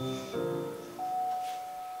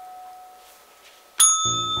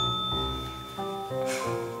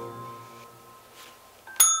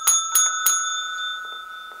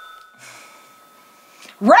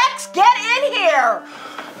 Rex, get in here!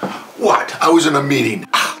 What? I was in a meeting.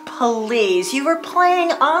 Please, you were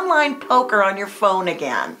playing online poker on your phone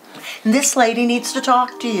again. This lady needs to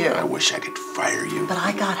talk to you. I wish I could fire you. But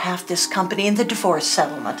I got half this company in the divorce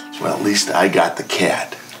settlement. Well, at least I got the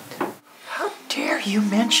cat. How dare you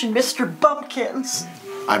mention Mr. Bumpkins?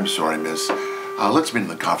 I'm sorry, miss. Let's meet in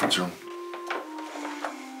the conference room.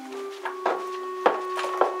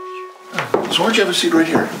 So why don't you have a seat right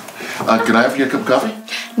here? Can I have you a cup of coffee?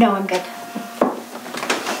 No, I'm good.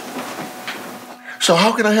 So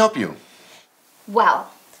how can I help you?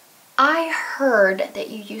 Well, I heard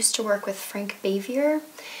that you used to work with Frank Bavier,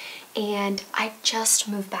 and I just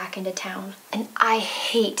moved back into town, and I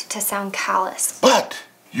hate to sound callous. But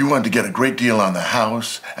you wanted to get a great deal on the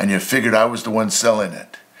house, and you figured I was the one selling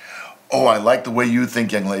it. Oh, I like the way you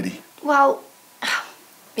think, young lady. Well,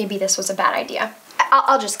 maybe this was a bad idea.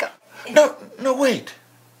 I'll just go. No, wait.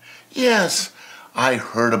 Yes, I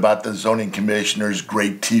heard about the zoning commissioner's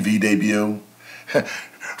great TV debut.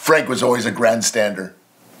 Frank was always a grandstander.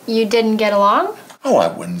 You didn't get along? Oh, I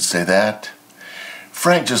wouldn't say that.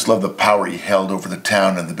 Frank just loved the power he held over the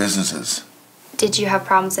town and the businesses. Did you have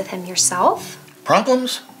problems with him yourself?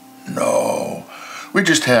 Problems? No. We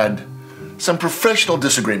just had some professional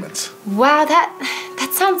disagreements. Wow,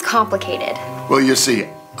 that sounds complicated. Well, you see,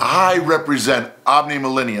 I represent Omni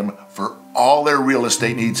Millennium for all their real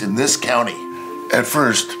estate needs in this county. At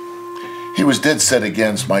first, He was dead set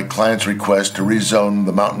against my client's request to rezone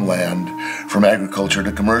the mountain land from agriculture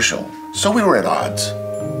to commercial, so we were at odds.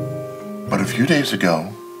 But a few days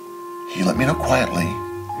ago, he let me know quietly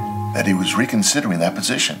that he was reconsidering that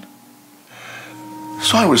position.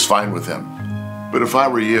 So I was fine with him. But if I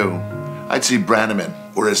were you, I'd see Brannaman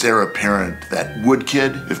or his heir apparent, that Wood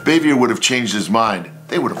kid. If Bavier would have changed his mind,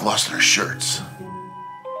 they would have lost their shirts.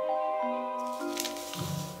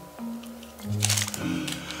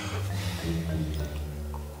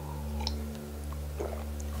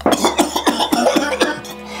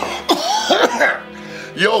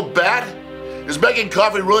 You old bat! Is making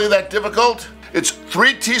coffee really that difficult? It's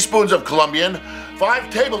 3 teaspoons of Colombian,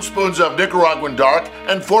 5 tablespoons of Nicaraguan dark,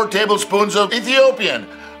 and 4 tablespoons of Ethiopian.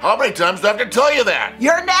 How many times do I have to tell you that?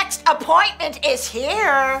 Your next appointment is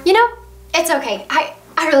here. You know, it's okay. I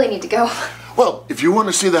really need to go. Well, if you want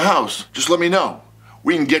to see the house, just let me know.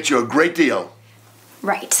 We can get you a great deal.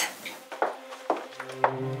 Right.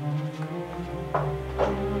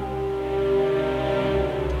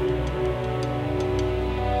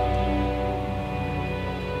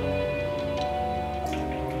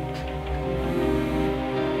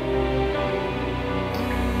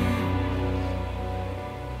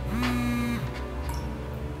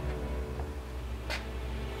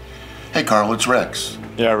 Hey, Carl, it's Rex.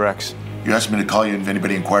 Yeah, Rex. You asked me to call you if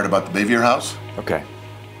anybody inquired about the Bavier house? Okay.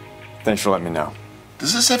 Thanks for letting me know.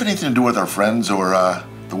 Does this have anything to do with our friends or,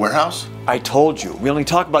 the warehouse? I told you, we only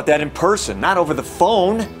talk about that in person, not over the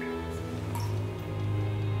phone.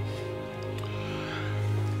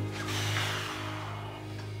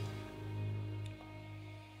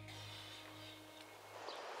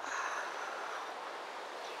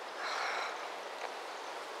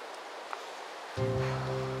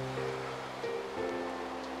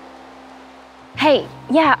 Hey,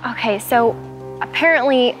 yeah, okay, so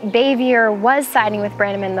apparently Bavier was siding with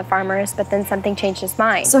Brannaman and the farmers, but then something changed his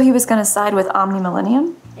mind. So he was gonna side with Omni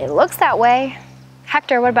Millennium? It looks that way.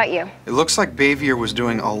 Hector, what about you? It looks like Bavier was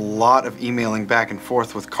doing a lot of emailing back and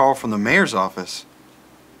forth with Carl from the mayor's office.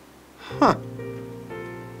 Huh.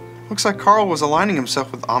 Looks like Carl was aligning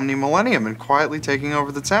himself with Omni Millennium and quietly taking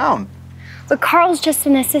over the town. But Carl's just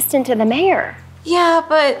an assistant to the mayor. Yeah,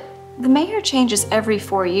 but the mayor changes every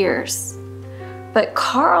 4 years. But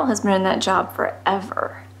Carl has been in that job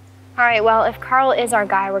forever. All right, well, if Carl is our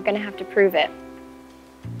guy, we're gonna have to prove it.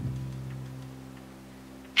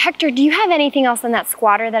 Hector, do you have anything else on that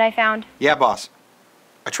squatter that I found? Yeah, boss.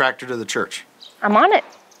 I tracked her to the church. I'm on it.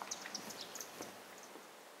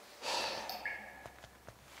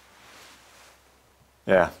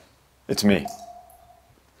 Yeah, it's me.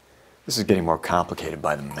 This is getting more complicated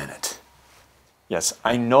by the minute. Yes,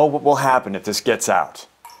 I know what will happen if this gets out.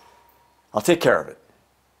 I'll take care of it.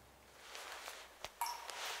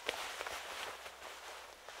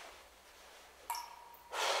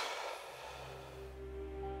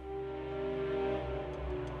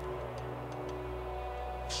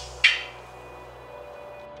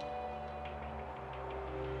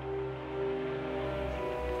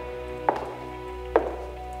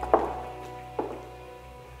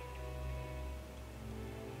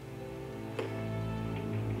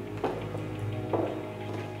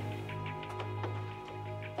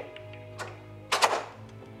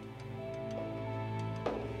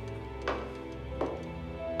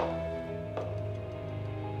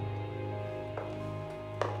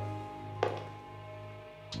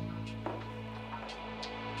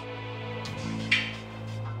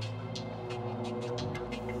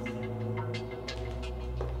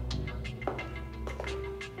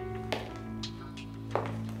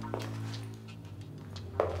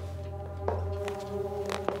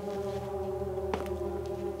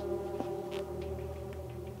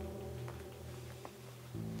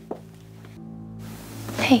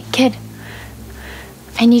 Hey, kid.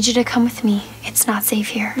 I need you to come with me. It's not safe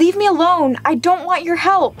here. Leave me alone. I don't want your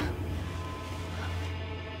help.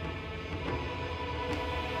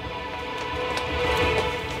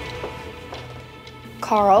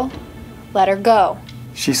 Carl, let her go.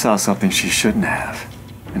 She saw something she shouldn't have.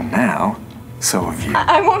 And now, so have you.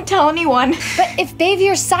 I won't tell anyone. But if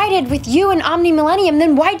Bavier sided with you and Omni Millennium,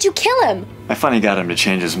 then why'd you kill him? I finally got him to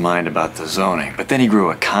change his mind about the zoning, but then he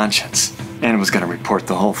grew a conscience and was going to report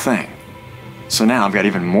the whole thing. So now I've got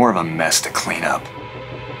even more of a mess to clean up.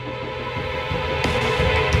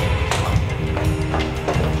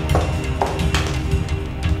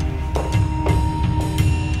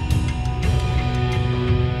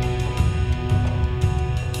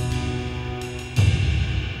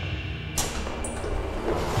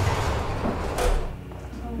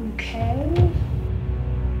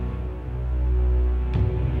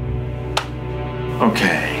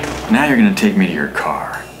 Okay, Now you're gonna take me to your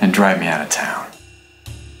car and drive me out of town.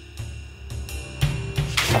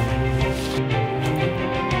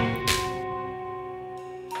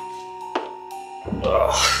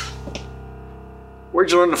 Ugh.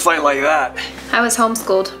 Where'd you learn to fight like that? I was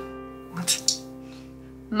homeschooled. What?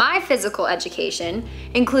 My physical education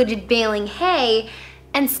included baling hay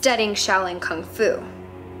and studying Shaolin Kung Fu.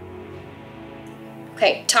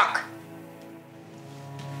 Okay, talk.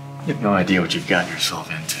 You have no idea what you've gotten yourself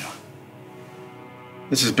into.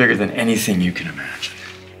 This is bigger than anything you can imagine.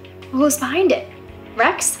 Who's behind it?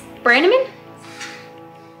 Rex? Brannaman?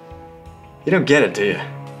 You don't get it, do you?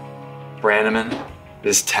 Brannaman,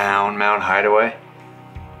 this town, Mount Hideaway,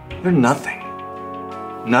 they're nothing.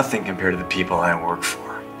 Nothing compared to the people I work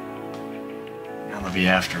for. Now they'll be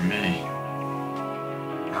after me.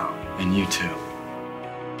 Oh, and you too.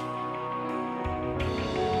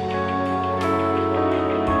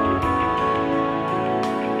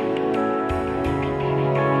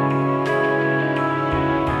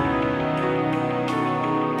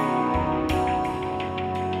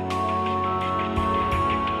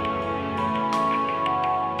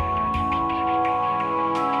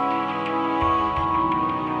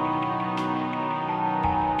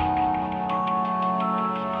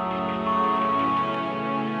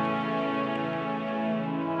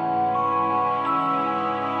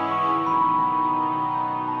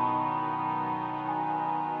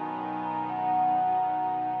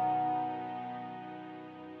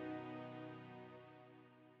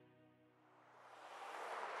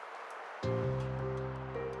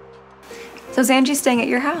 So is Angie staying at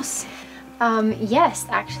your house? Yes,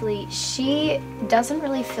 actually. She doesn't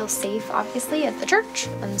really feel safe, obviously, at the church.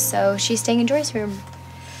 And so she's staying in Joy's room.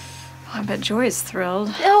 Oh, I bet Joy is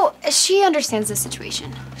thrilled. No, she understands the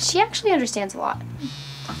situation. She actually understands a lot.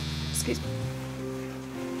 Excuse me.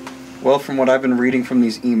 Well, from what I've been reading from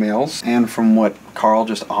these emails, and from what Carl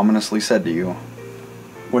just ominously said to you,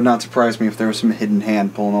 would not surprise me if there was some hidden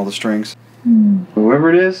hand pulling all the strings. Whoever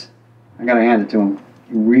it is, I gotta hand it to him.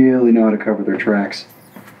 You really know how to cover their tracks.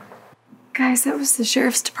 Guys, that was the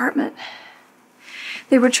sheriff's department.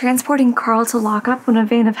 They were transporting Carl to lockup when a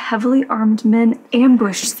van of heavily armed men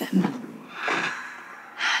ambushed them.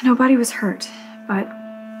 Nobody was hurt, but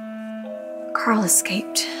Carl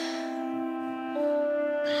escaped.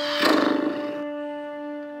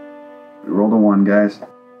 We rolled a 1, guys.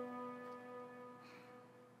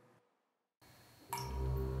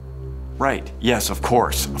 Right, yes, of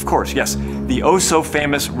course, yes. The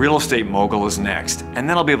oh-so-famous real estate mogul is next, and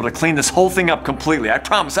then I'll be able to clean this whole thing up completely, I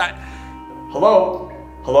promise. Hello?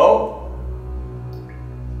 Hello?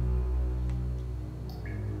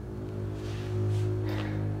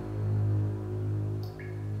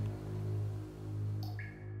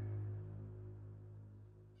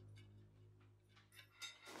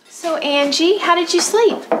 So, Angie, how did you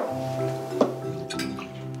sleep?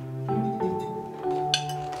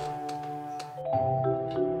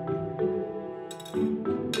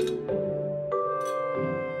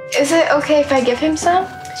 Is it okay if I give him some?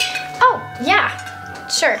 Oh, yeah,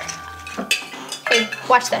 sure. Hey,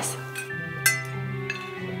 watch this.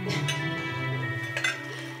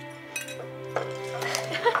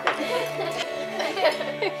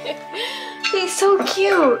 He's so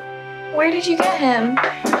cute. Where did you get him?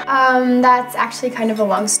 That's actually kind of a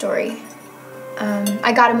long story.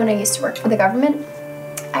 I got him when I used to work for the government.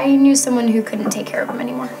 I knew someone who couldn't take care of him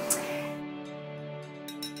anymore.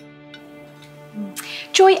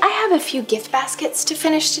 Joy, I have a few gift baskets to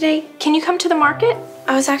finish today. Can you come to the market?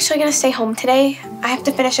 I was actually gonna stay home today. I have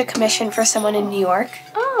to finish a commission for someone in New York.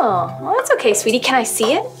 Oh, well, that's okay, sweetie. Can I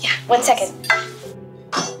see it? Yeah, 1 second.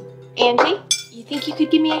 Angie, you think you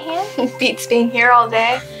could give me a hand? Beats being here all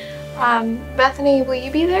day. Bethany, will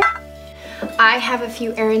you be there? I have a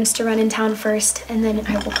few errands to run in town first, and then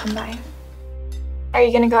I will come by. Are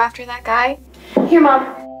you gonna go after that guy? Here, Mom.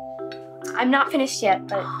 I'm not finished yet,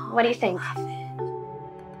 but what do you think?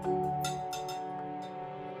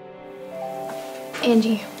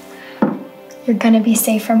 Angie, you're gonna be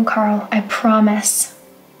safe from Carl, I promise.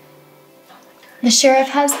 The sheriff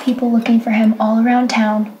has people looking for him all around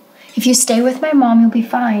town. If you stay with my mom, you'll be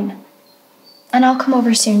fine. And I'll come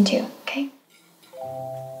over soon too, okay?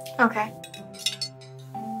 Okay.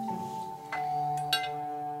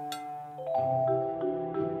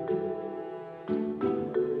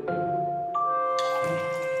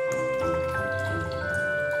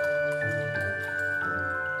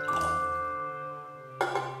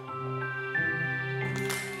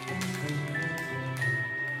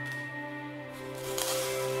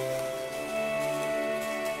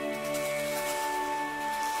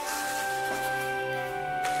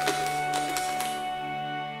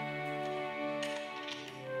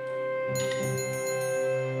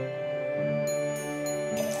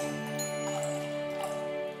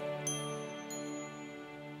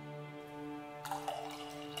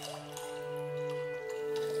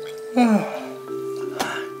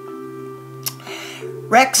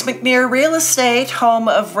 Rex McNear Real Estate, home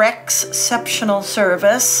of Rex Exceptional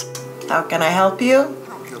Service. How can I help you? I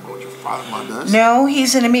don't care about your father-in-law does. No,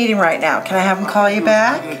 he's in a meeting right now. Can I have him call you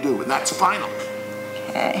back? I'm gonna do it. That's final.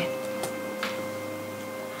 Okay.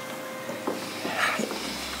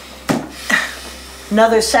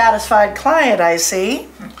 Another satisfied client, I see.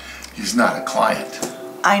 He's not a client.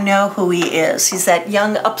 I know who he is. He's that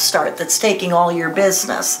young upstart that's taking all your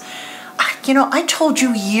business. You know, I told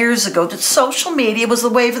you years ago that social media was the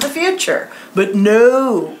wave of the future. But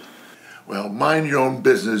no. Well, mind your own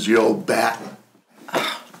business, you old bat.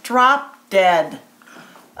 Drop dead.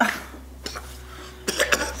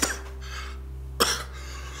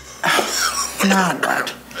 Now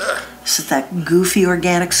what? Is it that goofy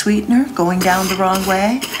organic sweetener going down the wrong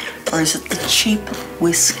way? Or is it the cheap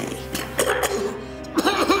whiskey?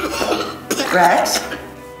 Rex?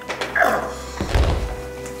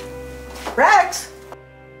 Rex?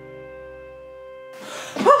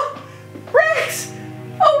 Oh, Rex!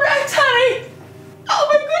 Oh, Rex, honey! Oh,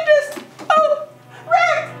 my goodness! Oh,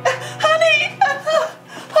 Rex! Honey!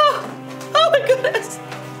 Oh, my goodness!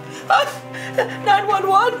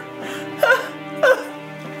 911?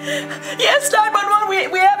 Yes,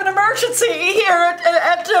 911, we have an emergency here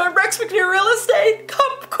at Rex McNear Real Estate.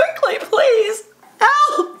 Come quickly, please.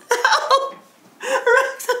 Help! Help!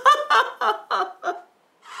 Rex!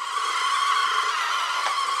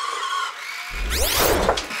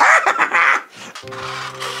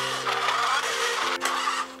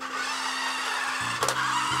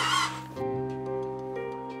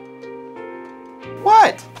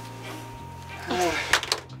 What?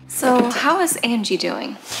 So, how is Angie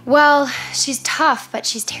doing? Well, she's tough, but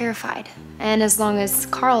she's terrified. And as long as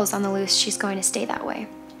Carl is on the loose, she's going to stay that way.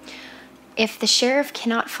 If the sheriff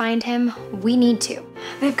cannot find him, we need to.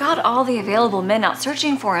 They've got all the available men out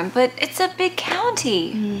searching for him, but it's a big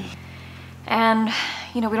county. And,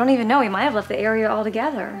 you know, we don't even know. He might have left the area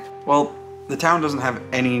altogether. Well, the town doesn't have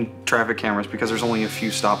any traffic cameras because there's only a few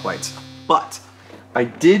stoplights. But I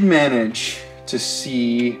did manage to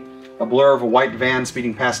see a blur of a white van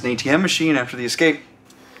speeding past an ATM machine after the escape.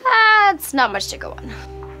 That's not much to go on.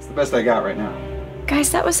 It's the best I got right now.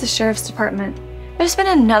 Guys, that was the sheriff's department. There's been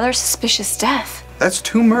another suspicious death. That's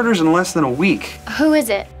 2 murders in less than a week. Who is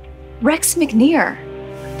it? Rex McNear,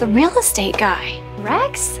 the real estate guy.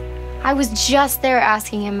 Rex? I was just there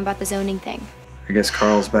asking him about the zoning thing. I guess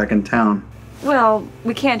Carl's back in town. Well,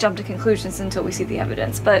 we can't jump to conclusions until we see the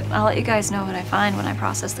evidence, but I'll let you guys know what I find when I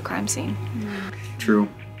process the crime scene. True.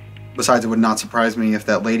 Besides, it would not surprise me if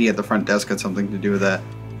that lady at the front desk had something to do with that.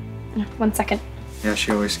 1 second. Yeah,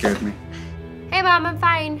 she always scared me. Hey, Mom, I'm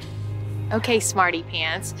fine. Okay, smarty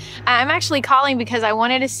pants. I'm actually calling because I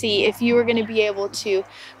wanted to see if you were going to be able to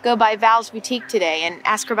go by Val's boutique today and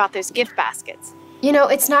ask her about those gift baskets. You know,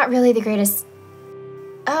 it's not really the greatest.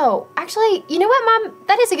 Oh, actually, you know what, Mom?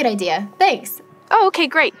 That is a good idea. Thanks. Oh, okay,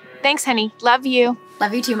 great. Thanks, honey. Love you.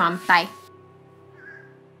 Love you too, Mom. Bye.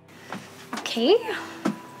 Okay.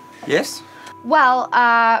 Yes? Well,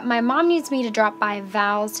 my mom needs me to drop by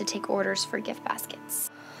Val's to take orders for gift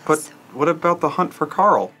baskets. But what about the hunt for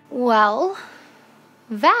Carl? Well,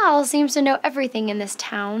 Val seems to know everything in this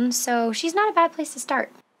town, so she's not a bad place to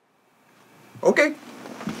start. Okay.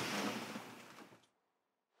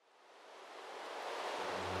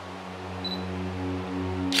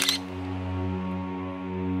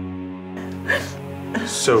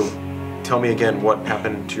 So, tell me again what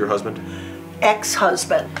happened to your husband?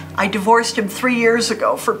 Ex-husband. I divorced him 3 years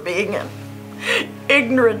ago for being an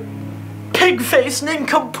ignorant, pig-faced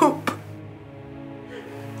nincompoop.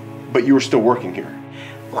 But you were still working here.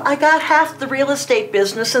 Well, I got half the real estate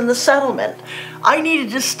business in the settlement. I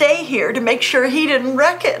needed to stay here to make sure he didn't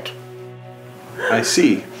wreck it. I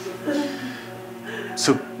see.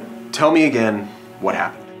 So, tell me again what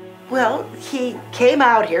happened. Well, he came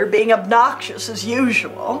out here being obnoxious as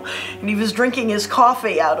usual, and he was drinking his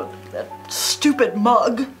coffee out of that stupid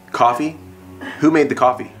mug. Coffee? Who made the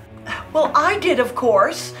coffee? Well, I did, of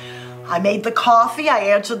course. I made the coffee, I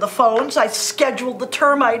answered the phones, I scheduled the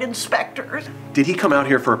termite inspectors. Did he come out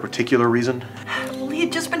here for a particular reason? Well, he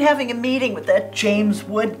had just been having a meeting with that James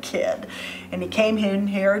Wood kid, and he came in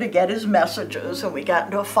here to get his messages, and we got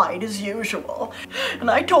into a fight as usual. And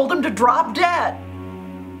I told him to drop dead.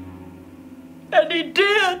 And he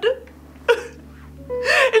did.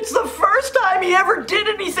 It's the first time he ever did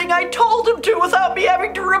anything I told him to without me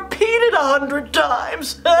having to repeat it 100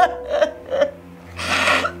 times.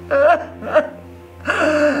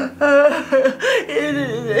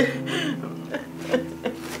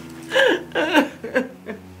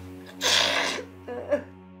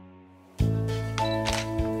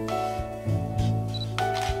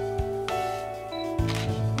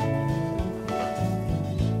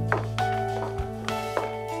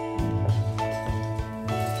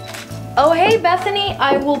 Oh, hey, Bethany.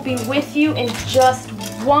 I will be with you in just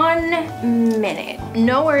 1 minute.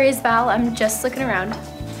 No worries, Val. I'm just looking around.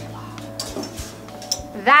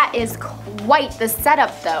 That is quite the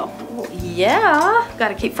setup, though. Yeah.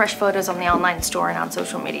 Gotta keep fresh photos on the online store and on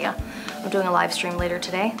social media. I'm doing a live stream later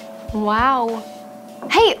today. Wow.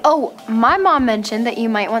 Hey, oh, my mom mentioned that you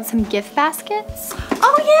might want some gift baskets.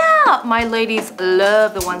 Oh, yeah. My ladies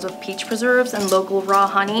love the ones with peach preserves and local raw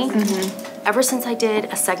honey. Ever since I did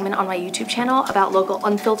a segment on my YouTube channel about local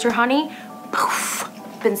unfiltered honey, poof,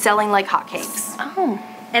 been selling like hotcakes. Oh.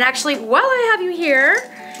 And actually, while I have you here,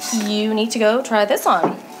 you need to go try this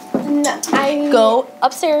on. No, Go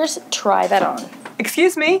upstairs, try that on.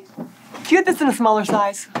 Excuse me? Do you get this in a smaller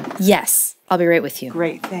size? Yes, I'll be right with you.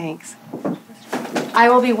 Great, thanks. I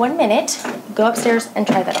will be 1 minute. Go upstairs and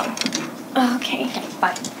try that on. Okay.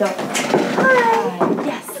 Bye. Go. Hi.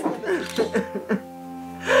 Yes.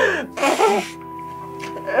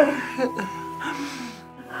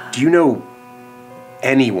 Do you know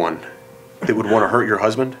anyone that would want to hurt your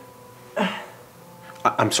husband?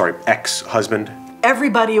 I'm sorry, ex-husband.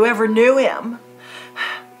 Everybody who ever knew him,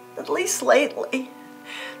 at least lately.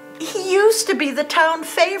 He used to be the town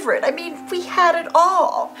favorite. I mean, we had it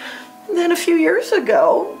all. And then a few years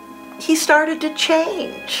ago, he started to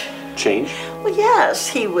change. Change? Well, yes,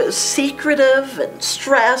 he was secretive and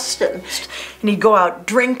stressed, and he'd go out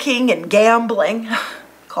drinking and gambling.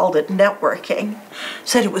 Called it networking.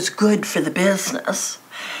 Said it was good for the business.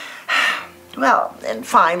 Well, and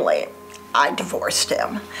finally, I divorced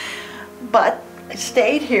him. But I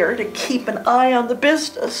stayed here to keep an eye on the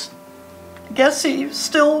business. I guess he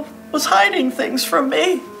still was hiding things from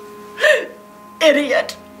me.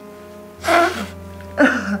 Idiot.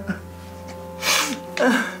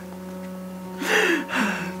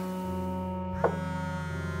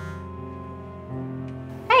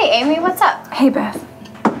 Hey, Amy, what's up? Hey, Beth.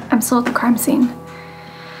 I'm still at the crime scene.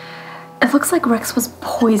 It looks like Rex was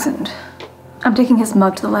poisoned. I'm taking his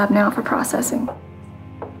mug to the lab now for processing.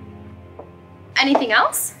 Anything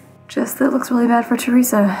else? Just that it looks really bad for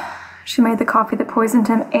Teresa. She made the coffee that poisoned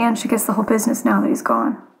him, and she gets the whole business now that he's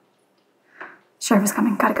gone. Sheriff is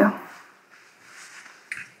coming. Gotta go.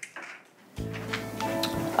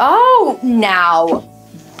 Oh, now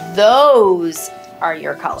those are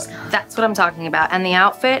your colors. That's what I'm talking about. And the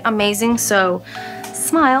outfit, amazing. So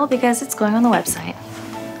smile because it's going on the website.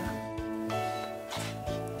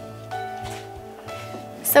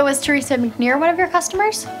 So was Teresa McNear one of your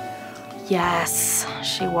customers? Yes,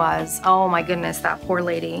 she was. Oh my goodness, that poor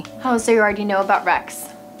lady. Oh, so you already know about Rex?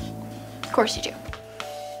 Of course you do.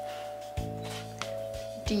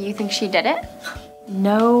 Do you think she did it?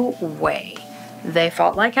 No way. They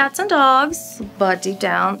fought like cats and dogs, but deep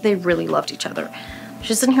down, they really loved each other.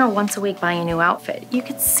 She's in here once a week buying a new outfit. You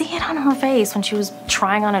could see it on her face when she was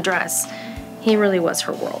trying on a dress. He really was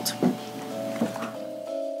her world.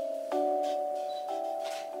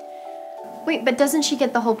 Wait, but doesn't she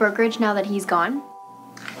get the whole brokerage now that he's gone?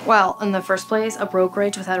 Well, in the first place, a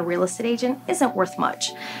brokerage without a real estate agent isn't worth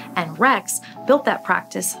much. And Rex built that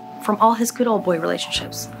practice from all his good old boy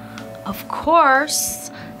relationships. Of course,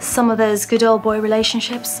 some of those good old boy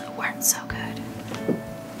relationships weren't so good.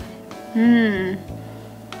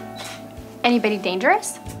 Anybody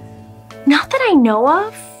dangerous? Not that I know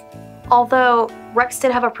of. Although Rex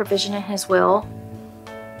did have a provision in his will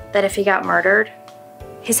that if he got murdered,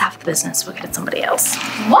 his half the business would get at somebody else.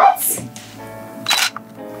 What?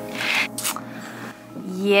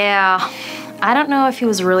 Yeah. I don't know if he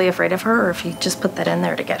was really afraid of her or if he just put that in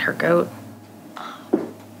there to get her goat.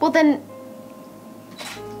 Well then,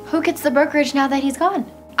 who gets the brokerage now that he's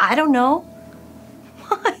gone? I don't know.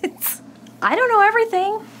 What? I don't know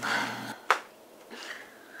everything.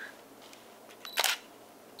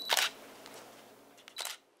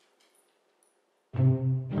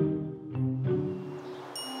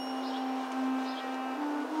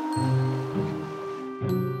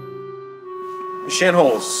 Shan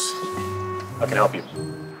Holes, how can I help you?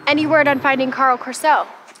 Any word on finding Carl Corso?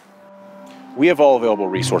 We have all available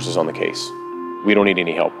resources on the case. We don't need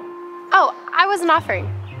any help. Oh, I wasn't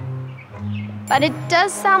offering. But it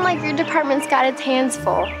does sound like your department's got its hands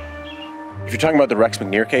full. If you're talking about the Rex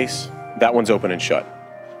McNear case, that one's open and shut.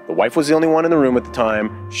 The wife was the only one in the room at the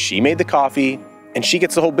time. She made the coffee, and she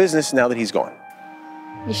gets the whole business now that he's gone.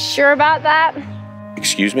 You sure about that?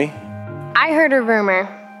 Excuse me? I heard a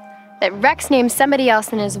rumor that Rex named somebody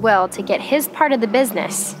else in his will to get his part of the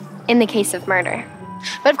business in the case of murder.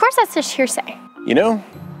 But of course that's just hearsay. You know,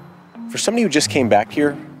 for somebody who just came back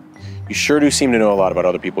here, you sure do seem to know a lot about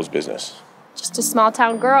other people's business. Just a small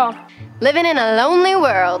town girl, living in a lonely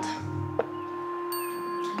world.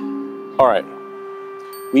 All right.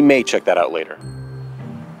 We may check that out later.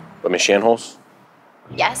 But Miss Shanholz,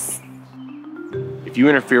 Yes? if you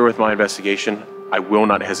interfere with my investigation, I will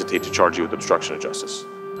not hesitate to charge you with obstruction of justice.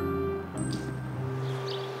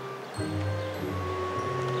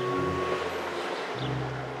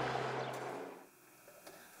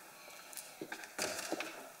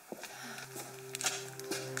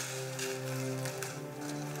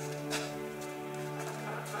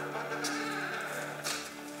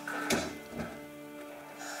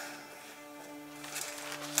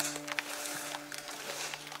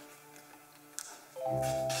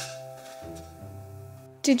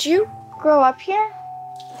 Did you grow up here?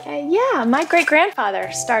 Yeah, my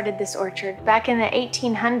great-grandfather started this orchard back in the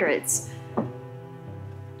 1800s.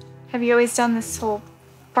 Have you always done this whole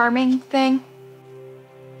farming thing?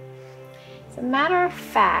 As a matter of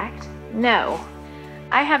fact, no.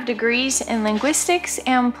 I have degrees in linguistics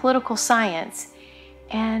and political science.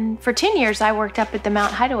 And for 10 years, I worked up at the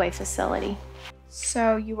Mount Hideaway facility.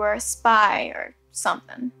 So you were a spy or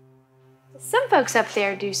something? Some folks up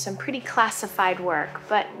there do some pretty classified work,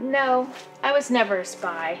 but no, I was never a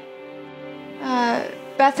spy.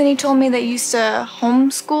 Bethany told me they used to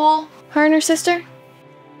homeschool her and her sister?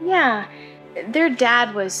 Yeah, their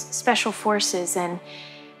dad was special forces and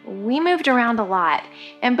we moved around a lot.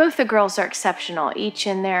 And both the girls are exceptional, each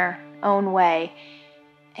in their own way.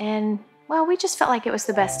 And, well, we just felt like it was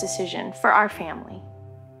the best decision for our family.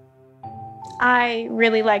 I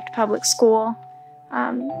really liked public school.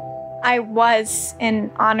 I was an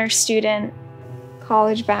honor student,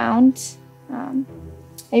 college bound. I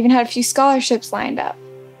even had a few scholarships lined up.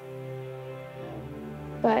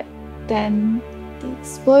 But then the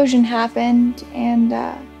explosion happened and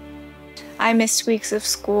I missed weeks of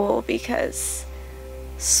school because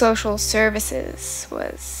social services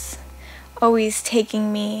was always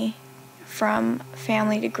taking me from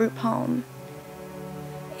family to group home.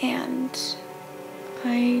 And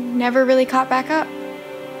I never really caught back up.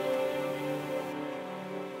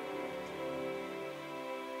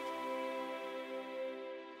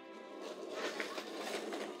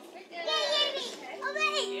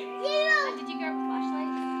 Did you grab a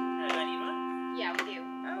flashlight? Yeah, we do.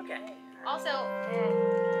 Okay. Also,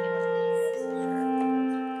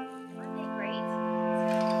 great.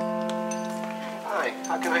 Hi,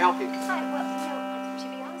 how can I help you? Hi, well, to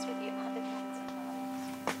be honest with you,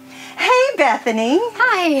 Hey, Bethany.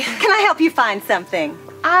 Hi. Can I help you find something?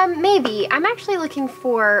 Maybe. I'm actually looking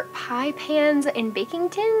for pie pans and baking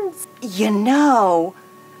tins. You know,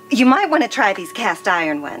 you might want to try these cast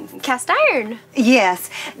iron ones. Cast iron? Yes.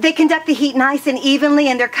 They conduct the heat nice and evenly,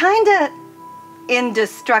 and they're kind of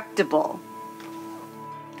indestructible.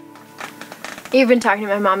 You've been talking to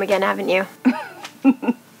my mom again, haven't you?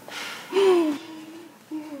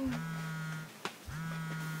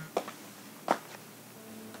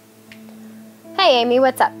 Hey, Amy,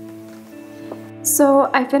 what's up? So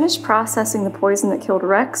I finished processing the poison that killed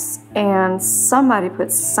Rex, and somebody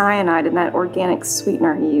put cyanide in that organic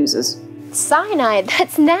sweetener he uses. Cyanide?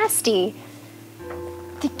 That's nasty.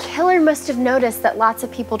 The killer must have noticed that lots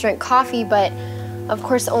of people drink coffee, but of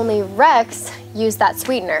course only Rex used that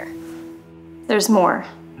sweetener. There's more.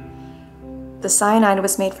 The cyanide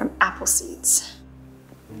was made from apple seeds.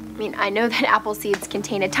 I mean, I know that apple seeds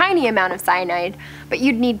contain a tiny amount of cyanide, but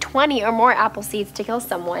you'd need 20 or more apple seeds to kill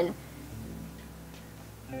someone.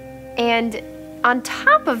 And on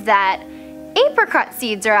top of that, apricot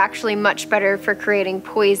seeds are actually much better for creating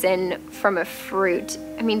poison from a fruit.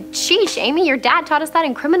 I mean, sheesh, Amy, your dad taught us that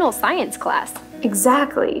in criminal science class.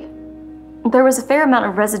 Exactly. There was a fair amount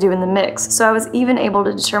of residue in the mix, so I was even able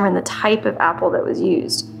to determine the type of apple that was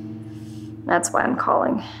used. That's why I'm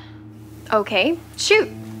calling. Okay, shoot.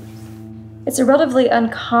 It's a relatively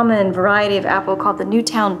uncommon variety of apple called the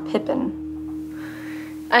Newtown Pippin.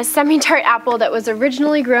 A semi-tart apple that was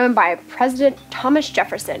originally grown by President Thomas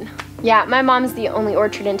Jefferson. Yeah, my mom's the only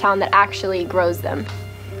orchard in town that actually grows them.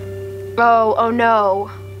 Oh no.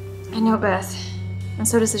 I know, Beth. And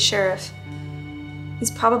so does the sheriff. He's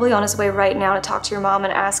probably on his way right now to talk to your mom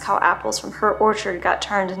and ask how apples from her orchard got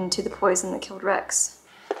turned into the poison that killed Rex.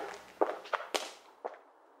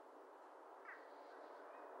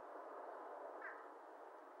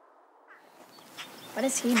 What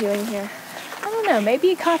is he doing here? I don't know, maybe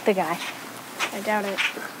he caught the guy. I doubt it.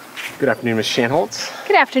 Good afternoon, Miss Shanholz.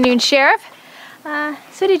 Good afternoon, Sheriff.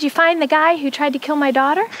 So did you find the guy who tried to kill my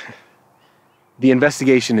daughter? The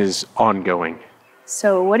investigation is ongoing.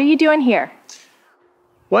 So what are you doing here?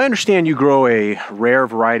 Well, I understand you grow a rare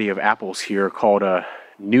variety of apples here called a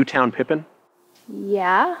Newtown Pippin.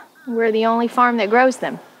 Yeah, we're the only farm that grows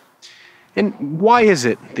them. And why is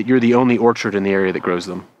it that you're the only orchard in the area that grows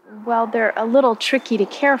them? Well, they're a little tricky to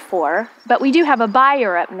care for, but we do have a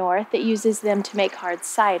buyer up north that uses them to make hard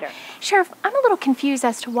cider. Sheriff, I'm a little confused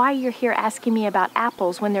as to why you're here asking me about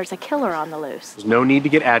apples when there's a killer on the loose. There's no need to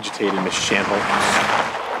get agitated, Miss Shanholt.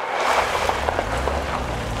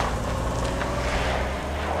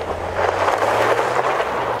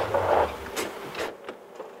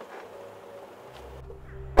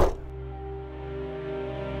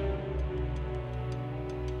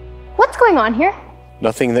 What's going on here?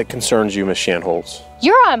 Nothing that concerns you, Miss Shanholz.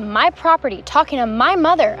 You're on my property talking to my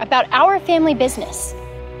mother about our family business.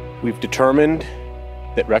 We've determined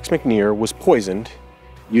that Rex McNear was poisoned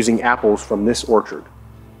using apples from this orchard.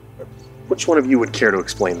 Which one of you would care to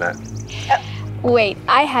explain that? Wait,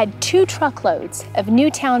 I had 2 truckloads of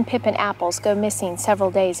Newtown Pippin apples go missing several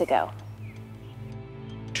days ago.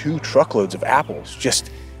 2 truckloads of apples just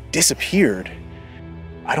disappeared.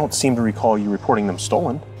 I don't seem to recall you reporting them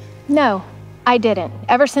stolen. No, I didn't.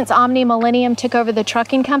 Ever since Omni Millennium took over the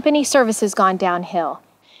trucking company, service has gone downhill.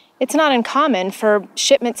 It's not uncommon for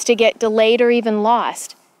shipments to get delayed or even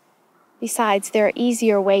lost. Besides, there are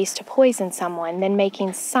easier ways to poison someone than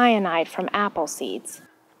making cyanide from apple seeds.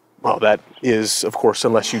 Well, that is, of course,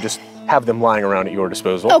 unless you just have them lying around at your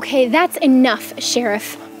disposal. Okay, that's enough,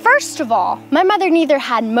 Sheriff. First of all, my mother neither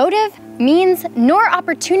had motive, means, nor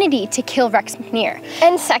opportunity to kill Rex McNear.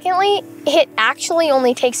 And secondly, it actually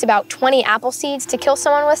only takes about 20 apple seeds to kill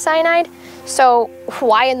someone with cyanide. So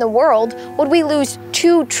why in the world would we lose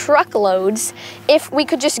 2 truckloads if we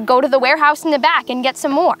could just go to the warehouse in the back and get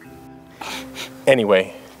some more?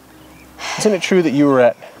 Anyway, isn't it true that you were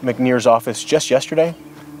at McNear's office just yesterday?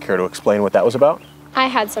 Care to explain what that was about? I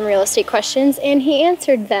had some real estate questions and he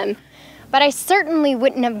answered them. But I certainly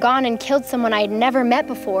wouldn't have gone and killed someone I'd never met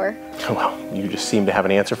before. Well, you just seem to have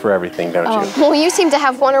an answer for everything, don't you? Well, you seem to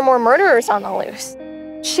have 1 or more murderers on the loose.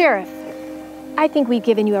 Sheriff, I think we've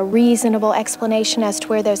given you a reasonable explanation as to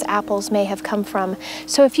where those apples may have come from.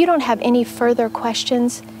 So if you don't have any further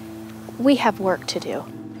questions, we have work to do.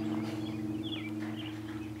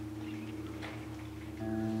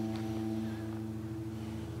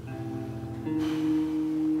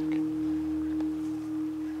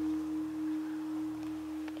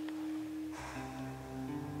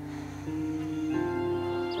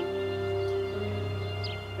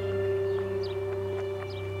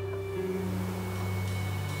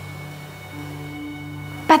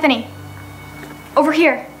 Bethany, over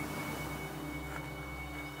here.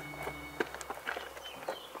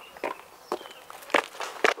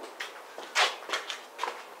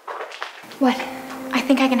 What? I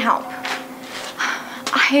think I can help.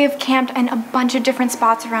 I have camped in a bunch of different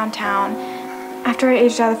spots around town. After I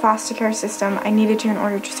aged out of the foster care system, I needed to in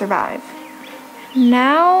order to survive.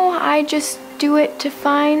 Now I just do it to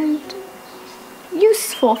find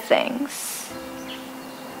useful things.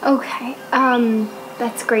 Okay,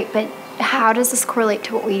 that's great, but how does this correlate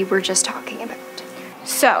to what we were just talking about?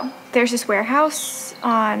 So, there's this warehouse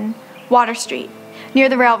on Water Street, near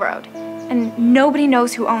the railroad, and nobody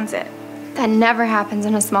knows who owns it. That never happens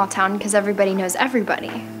in a small town because everybody knows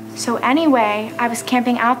everybody. So anyway, I was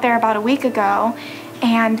camping out there about a week ago,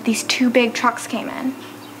 and these 2 big trucks came in.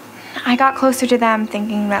 I got closer to them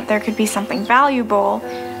thinking that there could be something valuable,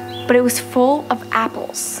 but it was full of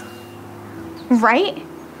apples. Right?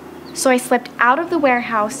 So I slipped out of the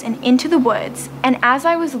warehouse and into the woods, and as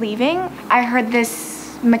I was leaving, I heard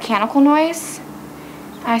this mechanical noise.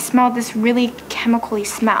 I smelled this really chemical-y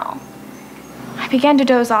smell. I began to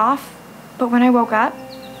doze off, but when I woke up,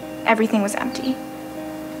 everything was empty.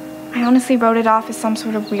 I honestly wrote it off as some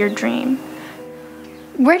sort of weird dream.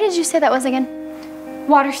 Where did you say that was again?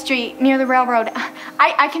 Water Street, near the railroad.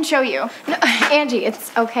 I can show you. No, Angie,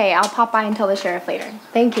 it's okay. I'll pop by and tell the sheriff later.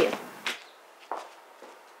 Thank you.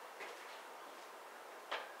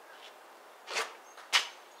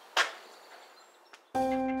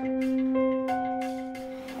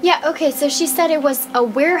 Yeah, okay, so she said it was a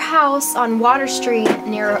warehouse on Water Street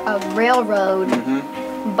near a railroad,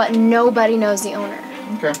 but nobody knows the owner.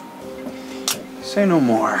 Okay. Say no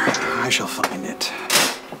more. I shall find it.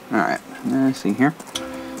 All right, let's see here.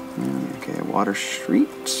 Okay, Water Street.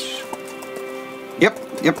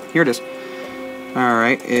 Yep, here it is. All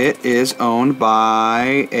right, it is owned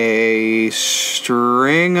by a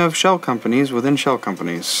string of shell companies within shell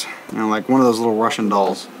companies. You know, like one of those little Russian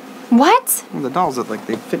dolls. What? Well, the dolls that like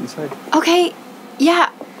they fit inside. Okay, yeah.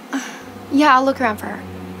 Yeah, I'll look around for her.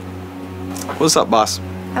 What's up, boss?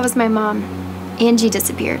 That was my mom. Angie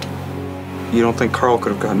disappeared. You don't think Carl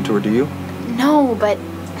could have gotten to her, do you? No, but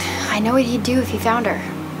I know what he'd do if he found her.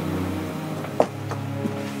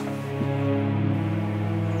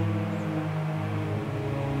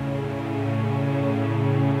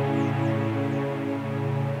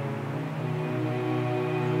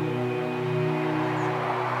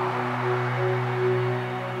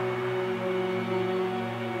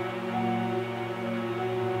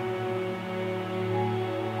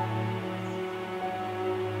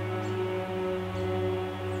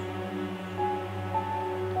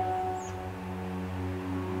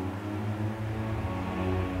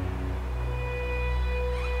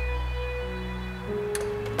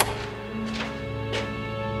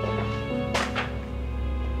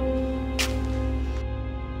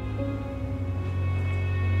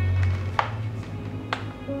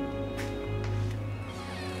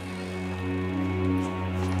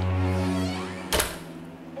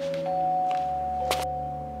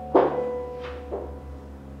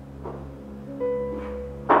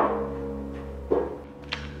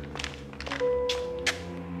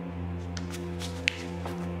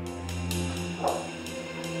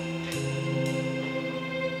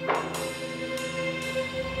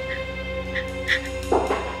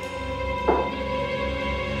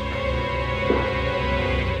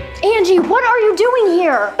 you doing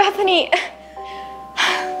here? Bethany,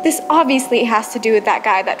 this obviously has to do with that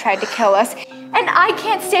guy that tried to kill us. And I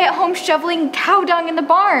can't stay at home shoveling cow dung in the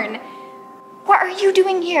barn. What are you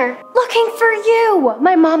doing here? Looking for you.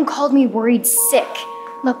 My mom called me worried sick.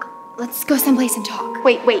 Look, let's go someplace and talk.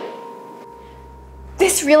 Wait.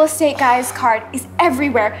 This real estate guy's card is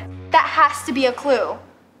everywhere. That has to be a clue.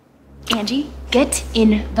 Angie, get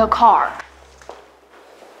in the car.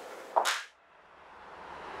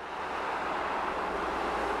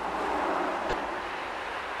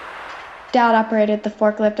 Dad operated the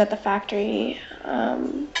forklift at the factory.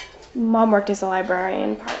 Mom worked as a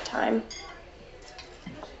librarian part-time.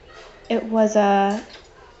 It was a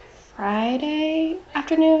Friday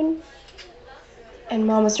afternoon, and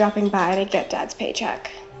Mom was dropping by to get Dad's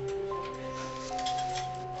paycheck.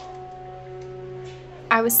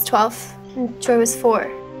 I was 12, and Troy was 4.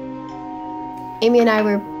 Amy and I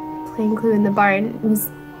were playing Clue in the barn. It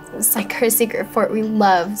was like our secret fort. We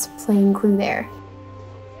loved playing Clue there.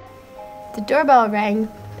 The doorbell rang,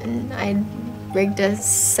 and I rigged a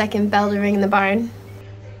second bell to ring in the barn.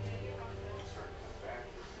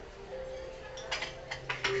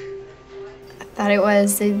 I thought it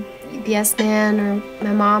was a UPS man or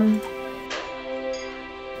my mom.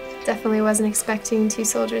 Definitely wasn't expecting 2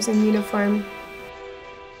 soldiers in uniform.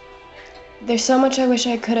 There's so much I wish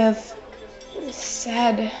I could have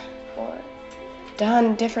said or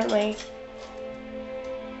done differently.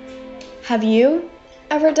 Have you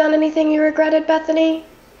ever done anything you regretted, Bethany?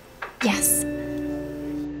 Yes.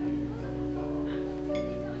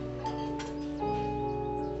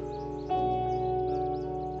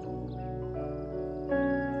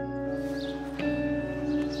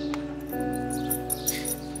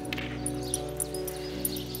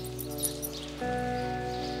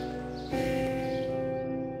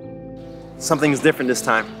 Something's different this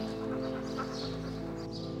time.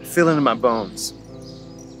 I feel it in my bones.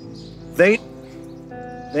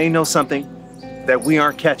 They know something that we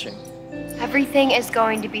aren't catching. Everything is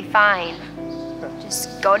going to be fine.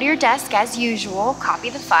 Just go to your desk as usual, copy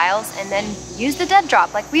the files, and then use the dead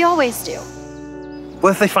drop like we always do.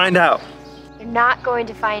 What if they find out? They're not going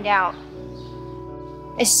to find out.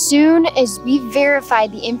 As soon as we verify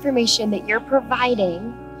the information that you're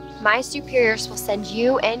providing, my superiors will send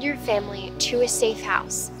you and your family to a safe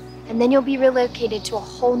house, and then you'll be relocated to a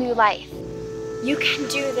whole new life. You can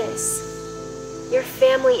do this. Your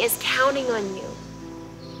family is counting on you.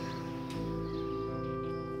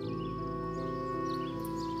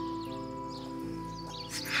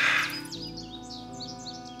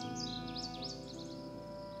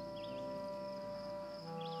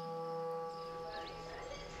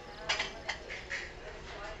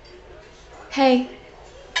 Hey,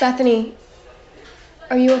 Bethany,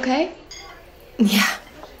 are you okay? Yeah,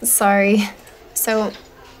 sorry. So,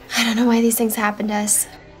 I don't know why these things happen to us.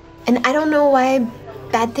 And I don't know why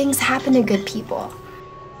bad things happen to good people.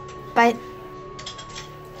 But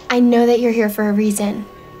I know that you're here for a reason.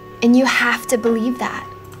 And you have to believe that.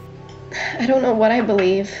 I don't know what I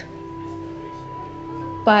believe.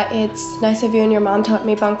 But it's nice of you and your mom to let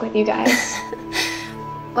me bunk with you guys.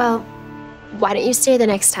 Well, why don't you stay the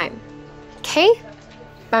next time? Okay?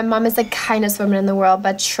 My mom is the kindest woman in the world,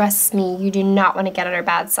 but trust me, you do not want to get on her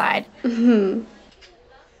bad side. Mm-hmm.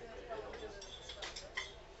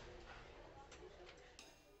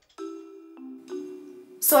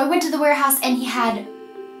 So I went to the warehouse and he had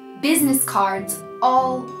business cards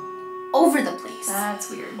all over the place. That's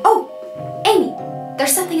weird. Oh, Amy,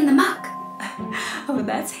 there's something in the mug. Oh,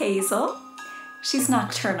 that's Hazel. She's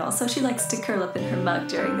nocturnal, so she likes to curl up in her mug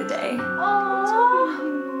during the day.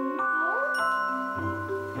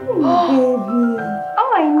 Oh,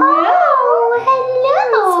 I know. Oh,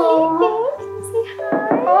 hello.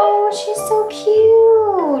 Oh, she's so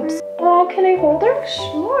cute. Oh, can I hold her?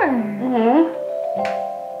 Sure.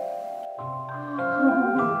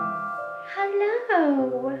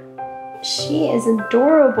 Hello. She is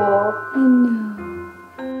adorable. I know.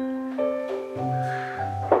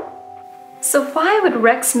 So why would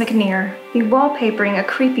Rex McNear be wallpapering a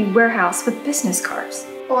creepy warehouse with business cards?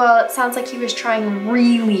 Well, it sounds like he was trying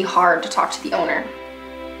really hard to talk to the owner.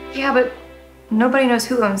 Yeah, but nobody knows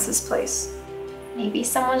who owns this place. Maybe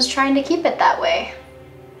someone's trying to keep it that way.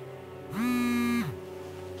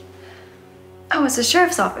 Oh, it's the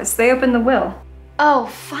sheriff's office. They opened the will. Oh,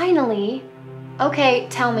 finally. Okay,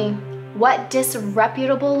 tell me, what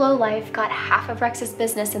disreputable lowlife got half of Rex's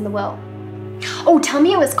business in the will? Oh, tell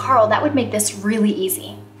me it was Carl. That would make this really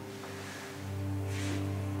easy.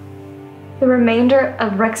 The remainder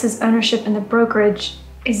of Rex's ownership in the brokerage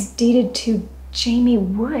is deeded to Jamie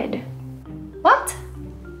Wood. What?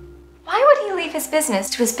 Why would he leave his his business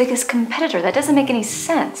to his biggest competitor? That doesn't make any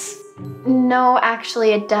sense. No,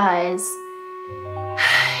 actually it does.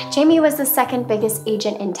 Jamie was the second biggest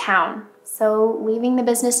agent in town, so leaving the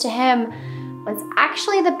business to him was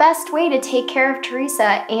actually the best way to take care of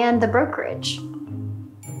Teresa and the brokerage.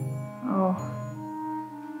 Oh.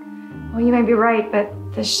 Well, you may be right, but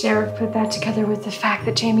the sheriff put that together with the fact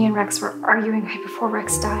that Jamie and Rex were arguing right before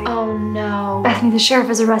Rex died. Oh no. Bethany, the sheriff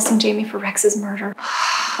is arresting Jamie for Rex's murder.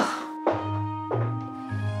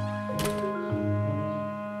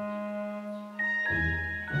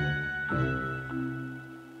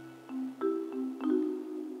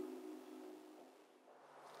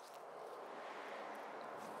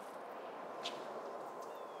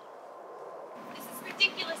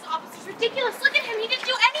 Ridiculous. Look at him. He didn't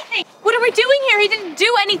do anything. What are we doing here? He didn't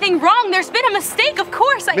do anything wrong. There's been a mistake, of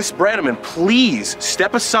course. Miss Branneman, please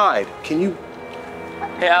step aside. Can you?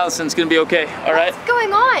 Hey, Allison's gonna be okay, all right? What's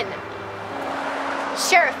going on?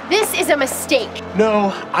 Sheriff, this is a mistake.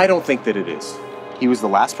 No, I don't think that it is. He was the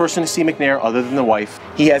last person to see McNair other than the wife.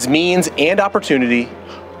 He has means and opportunity.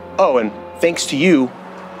 Oh, and thanks to you,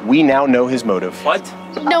 we now know his motive. What?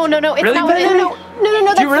 No, it's really, not.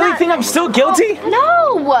 No, do you really think I'm still guilty? No.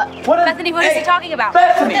 What? Bethany, what is he talking about?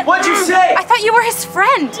 Bethany, what'd you say? I thought you were his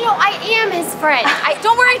friend. No, I am his friend.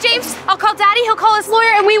 Don't worry, James. I'll call Daddy. He'll call his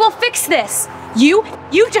lawyer, and we will fix this. You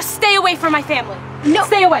just stay away from my family. No.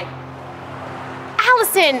 Stay away.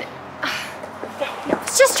 Allison, I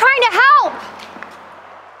was just trying to help.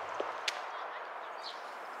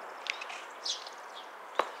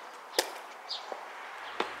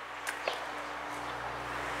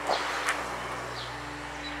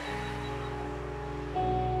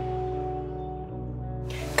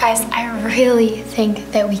 Guys, I really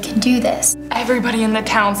think that we can do this. Everybody in the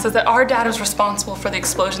town says that our dad is responsible for the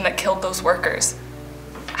explosion that killed those workers.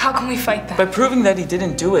 How can we fight them? By proving that he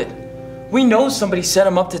didn't do it. We know somebody set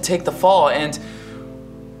him up to take the fall, and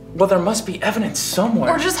well, there must be evidence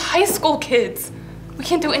somewhere. We're just high school kids. We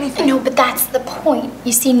can't do anything. No, but that's the point.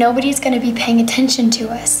 You see, nobody's gonna be paying attention to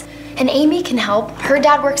us. And Amy can help. Her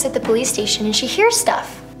dad works at the police station and she hears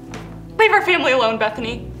stuff. Leave our family alone,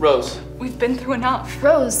 Bethany. Rose. We've been through enough.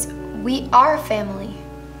 Rose, we are family.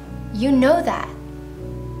 You know that.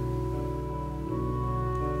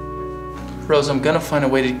 Rose, I'm gonna find a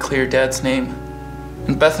way to clear Dad's name.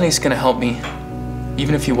 And Bethany's gonna help me,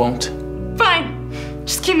 even if you won't. Fine.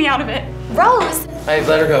 Just keep me out of it. Rose! Hey,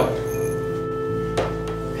 let her go.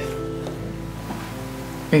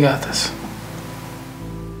 We got this.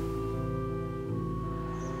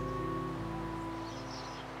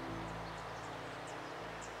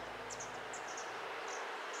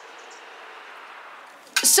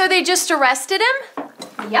 So they just arrested him?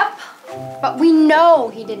 Yep. But we know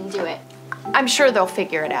he didn't do it. I'm sure they'll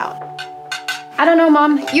figure it out. I don't know,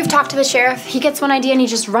 Mom. You've talked to the sheriff. He gets one idea and he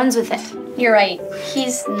just runs with it. You're right.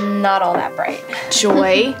 He's not all that bright.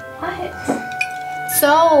 Joy? What?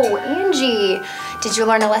 So, Angie, did you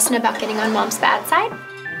learn a lesson about getting on Mom's bad side?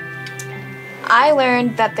 I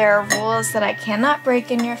learned that there are rules that I cannot break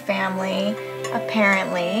in your family,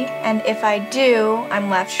 apparently, and if I do, I'm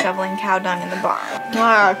left shoveling cow dung in the barn.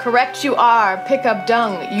 Ah, correct you are. Pick up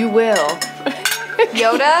dung. You will.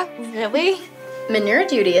 Yoda? Really? Manure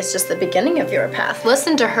duty is just the beginning of your path.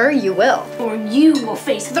 Listen to her, you will. Or you will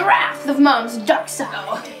face the wrath of Mom's dark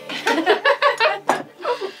side.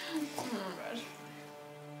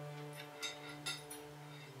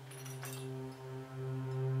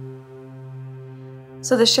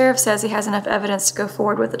 So the sheriff says he has enough evidence to go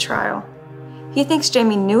forward with the trial. He thinks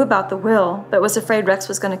Jamie knew about the will, but was afraid Rex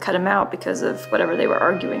was going to cut him out because of whatever they were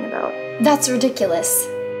arguing about. That's ridiculous.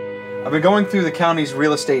 I've been going through the county's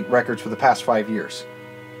real estate records for the past 5 years.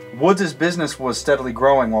 Woods' business was steadily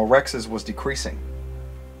growing while Rex's was decreasing.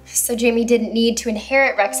 So Jamie didn't need to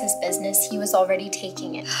inherit Rex's business, he was already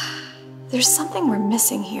taking it. There's something we're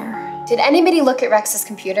missing here. Did anybody look at Rex's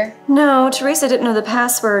computer? No, Teresa didn't know the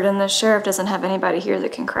password and the sheriff doesn't have anybody here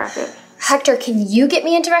that can crack it. Hector, can you get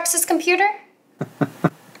me into Rex's computer?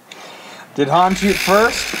 Did Han shoot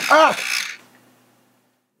first? Ah!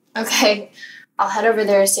 Okay, I'll head over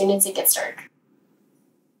there as soon as it gets dark.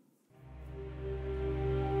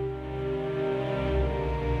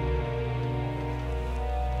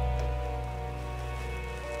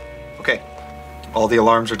 Okay, all the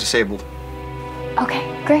alarms are disabled. Okay,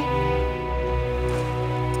 great.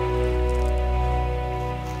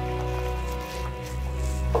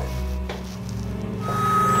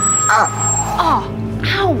 Ah! Oh,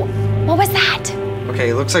 ow! What was that? Okay,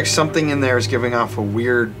 it looks like something in there is giving off a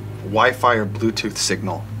weird Wi-Fi or Bluetooth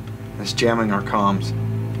signal. It's jamming our comms.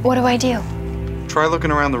 What do I do? Try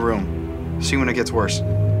looking around the room. See when it gets worse.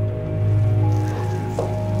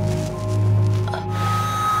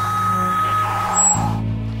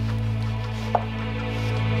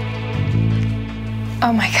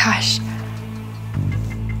 Oh my gosh.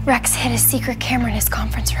 Rex hid a secret camera in his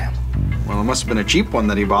conference room. Well, it must have been a cheap one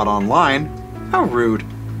that he bought online. How rude.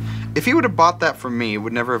 If he would have bought that from me, it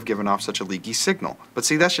would never have given off such a leaky signal. But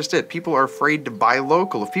see, that's just it. People are afraid to buy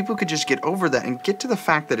local. If people could just get over that and get to the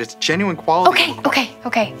fact that it's genuine quality.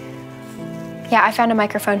 Okay. Yeah, I found a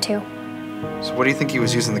microphone too. So what do you think he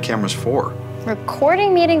was using the cameras for?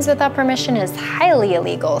 Recording meetings without permission is highly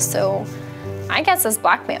illegal, so I guess it's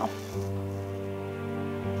blackmail.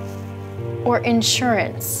 Or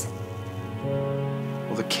insurance.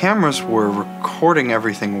 Well, the cameras were recording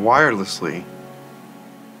everything wirelessly.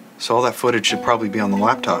 So all that footage should probably be on the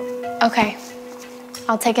laptop. Okay.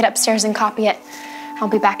 I'll take it upstairs and copy it. I'll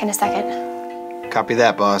be back in a second. Copy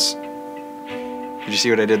that, boss. Did you see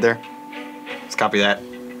what I did there? Let's copy that.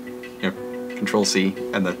 Here, Control C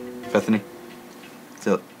and the Bethany.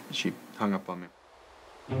 So she hung up on me.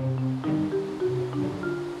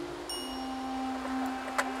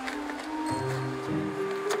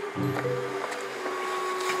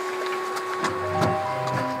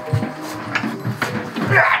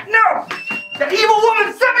 No! That evil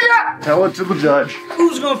woman set me up! Tell it to the judge.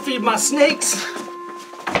 Who's gonna feed my snakes?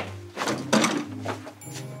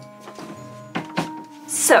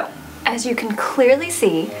 So, as you can clearly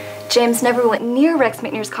see, James never went near Rex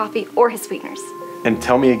McNair's coffee or his sweeteners. And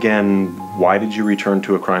tell me again, why did you return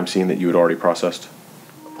to a crime scene that you had already processed?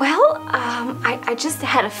 Well, I just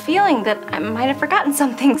had a feeling that I might have forgotten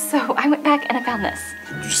something, so I went back and I found this.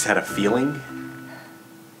 You just had a feeling?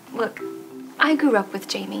 Look, I grew up with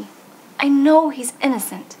Jamie. I know he's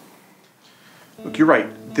innocent. Look, you're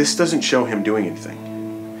right. This doesn't show him doing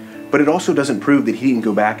anything. But it also doesn't prove that he didn't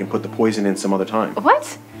go back and put the poison in some other time.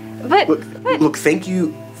 What? But... Look, thank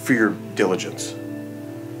you for your diligence.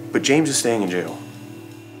 But James is staying in jail.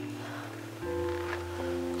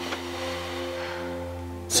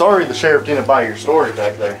 Sorry the sheriff didn't buy your story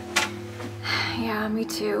back there. Yeah, me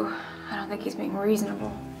too. I don't think he's being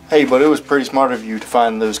reasonable. Hey, but it was pretty smart of you to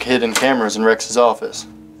find those hidden cameras in Rex's office.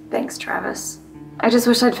 Thanks, Travis. I just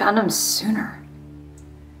wish I'd found him sooner.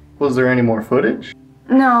 Was there any more footage?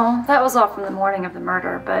 No, that was all from the morning of the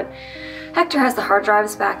murder, but Hector has the hard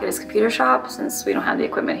drives back at his computer shop since we don't have the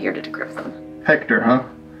equipment here to decrypt them. Hector, huh?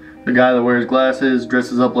 The guy that wears glasses,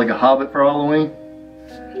 dresses up like a hobbit for Halloween?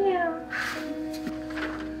 Yeah.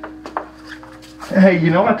 Hey, you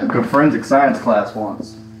know I took a forensic science class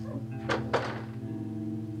once.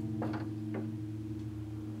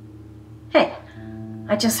 Hey,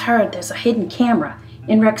 I just heard there's a hidden camera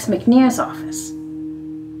in Rex McNair's office.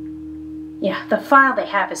 Yeah, the file they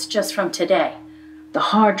have is just from today. The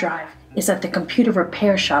hard drive is at the computer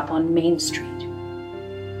repair shop on Main Street.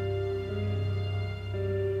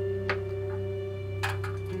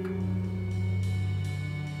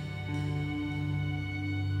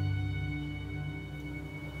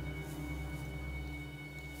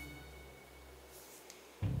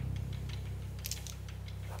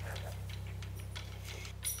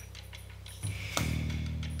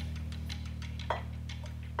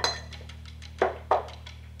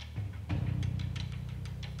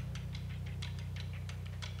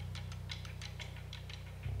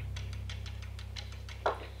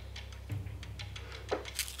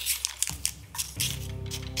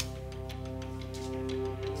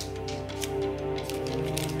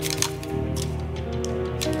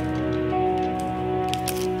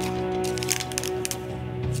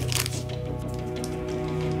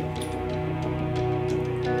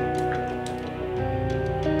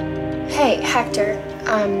 Hey, Hector,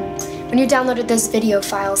 when you downloaded those video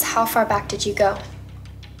files, how far back did you go?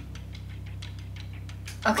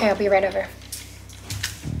 Okay, I'll be right over.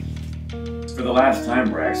 For the last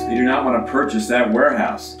time, Rex, they do not want to purchase that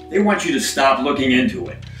warehouse. They want you to stop looking into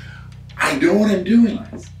it. I know what I'm doing.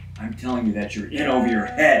 I'm telling you that you're in over your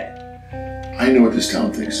head. I know what this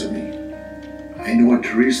town thinks of me. I know what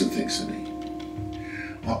Teresa thinks of me.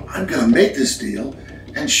 Well, I'm gonna make this deal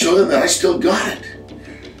and show them that I still got it.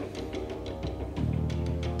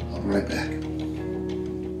 I'll be right back.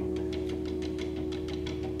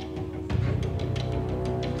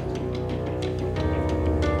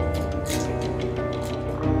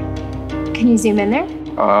 Can you zoom in there?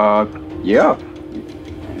 Yeah.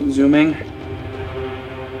 Zooming.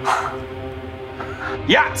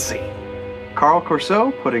 Yahtzee! Carl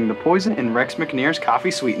Corso putting the poison in Rex McNair's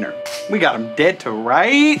coffee sweetener. We got him dead to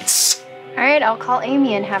rights. All right, I'll call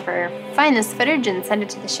Amy and have her find this footage and send it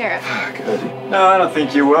to the sheriff. Good. No, I don't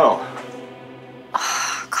think you will.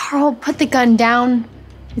 Carl, put the gun down.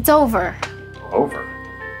 It's over. Over?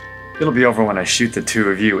 It'll be over when I shoot the two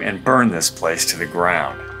of you and burn this place to the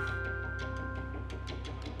ground.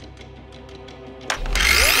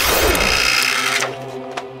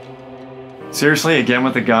 Seriously, again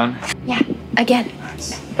with the gun? Yeah, again.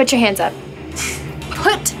 Put your hands up.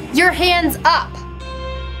 Put your hands up!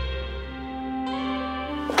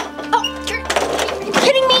 Oh, you're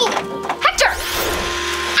kidding me! Hector!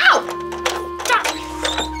 Ow!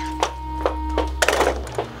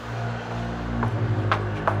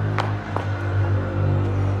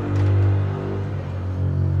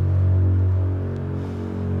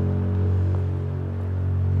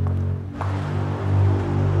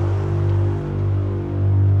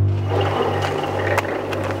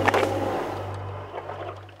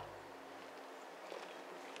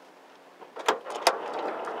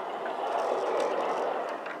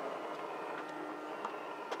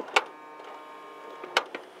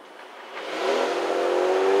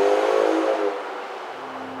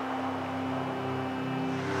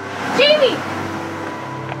 Jamie!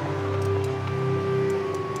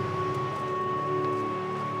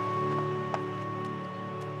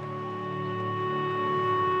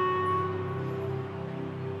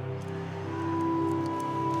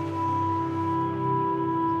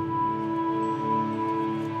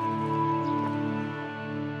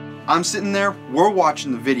 I'm sitting there, we're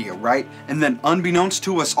watching the video, right? And then unbeknownst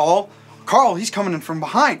to us all, Carl, he's coming in from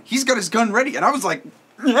behind. He's got his gun ready, and I was like,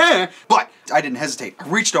 yeah. But I didn't hesitate. I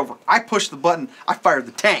reached over, I pushed the button, I fired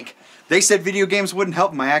the tank. They said video games wouldn't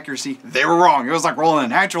help my accuracy. They were wrong. It was like rolling a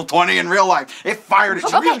natural 20 in real life. It fired at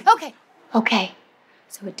you. Okay.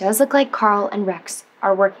 So it does look like Carl and Rex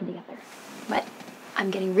are working together. But I'm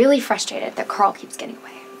getting really frustrated that Carl keeps getting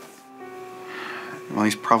away. Well,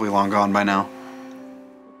 he's probably long gone by now.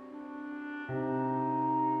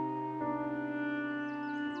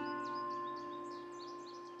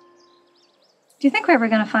 Do you think we're ever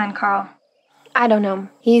gonna find Carl? I don't know.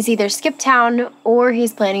 He's either skipped town or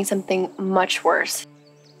he's planning something much worse.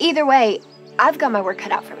 Either way, I've got my work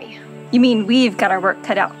cut out for me. You mean we've got our work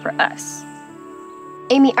cut out for us?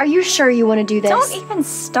 Amy, are you sure you want to do this? Don't even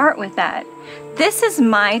start with that. This is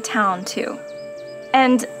my town too.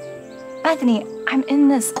 And Bethany, I'm in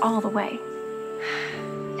this all the way.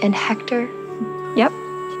 And Hector? Yep.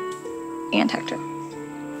 And Hector.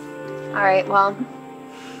 All right, well,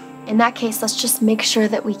 in that case, let's just make sure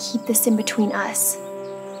that we keep this in between us.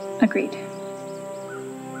 Agreed.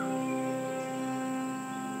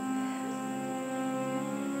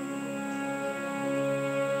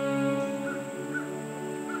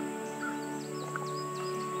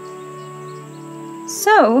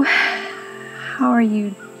 So, how are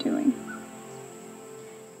you doing?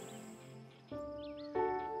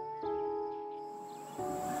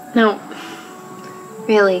 No,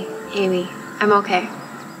 really, Amy, I'm okay.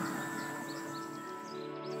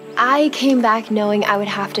 I came back knowing I would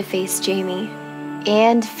have to face Jamie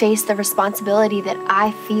and face the responsibility that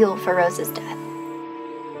I feel for Rose's death.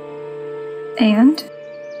 And?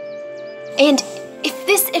 And if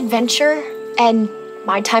this adventure and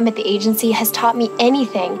my time at the agency has taught me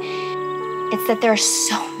anything, it's that there are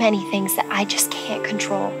so many things that I just can't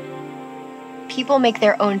control. People make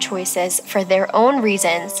their own choices for their own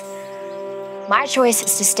reasons. My choice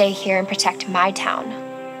is to stay here and protect my town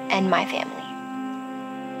and my family.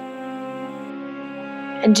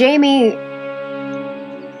 And Jamie,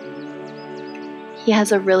 he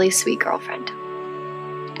has a really sweet girlfriend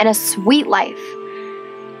and a sweet life.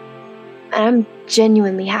 And I'm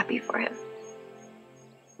genuinely happy for him.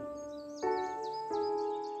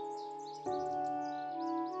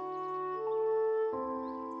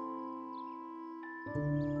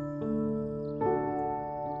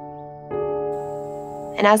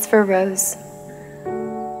 And as for Rose,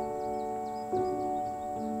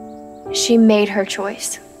 she made her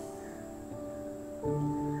choice.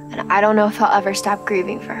 And I don't know if I'll ever stop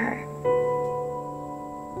grieving for her.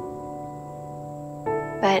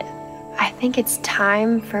 But I think it's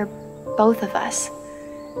time for both of us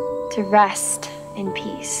to rest in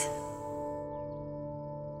peace.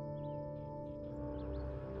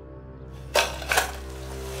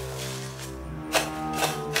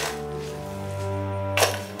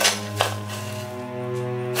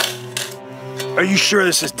 Are you sure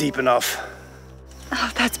this is deep enough?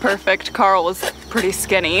 Oh, that's perfect. Carl was pretty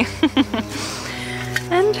skinny.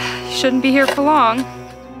 And he shouldn't be here for long.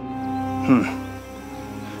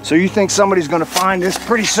 So you think somebody's gonna find this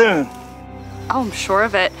pretty soon? Oh, I'm sure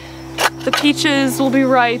of it. The peaches will be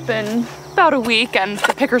ripe in about a week, and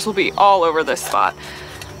the pickers will be all over this spot.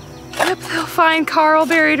 Yep, they'll find Carl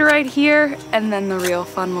buried right here, and then the real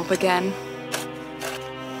fun will begin.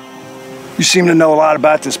 You seem to know a lot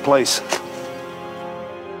about this place.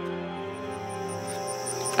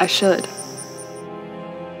 I should.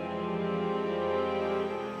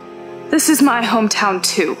 This is my hometown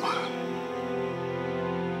too.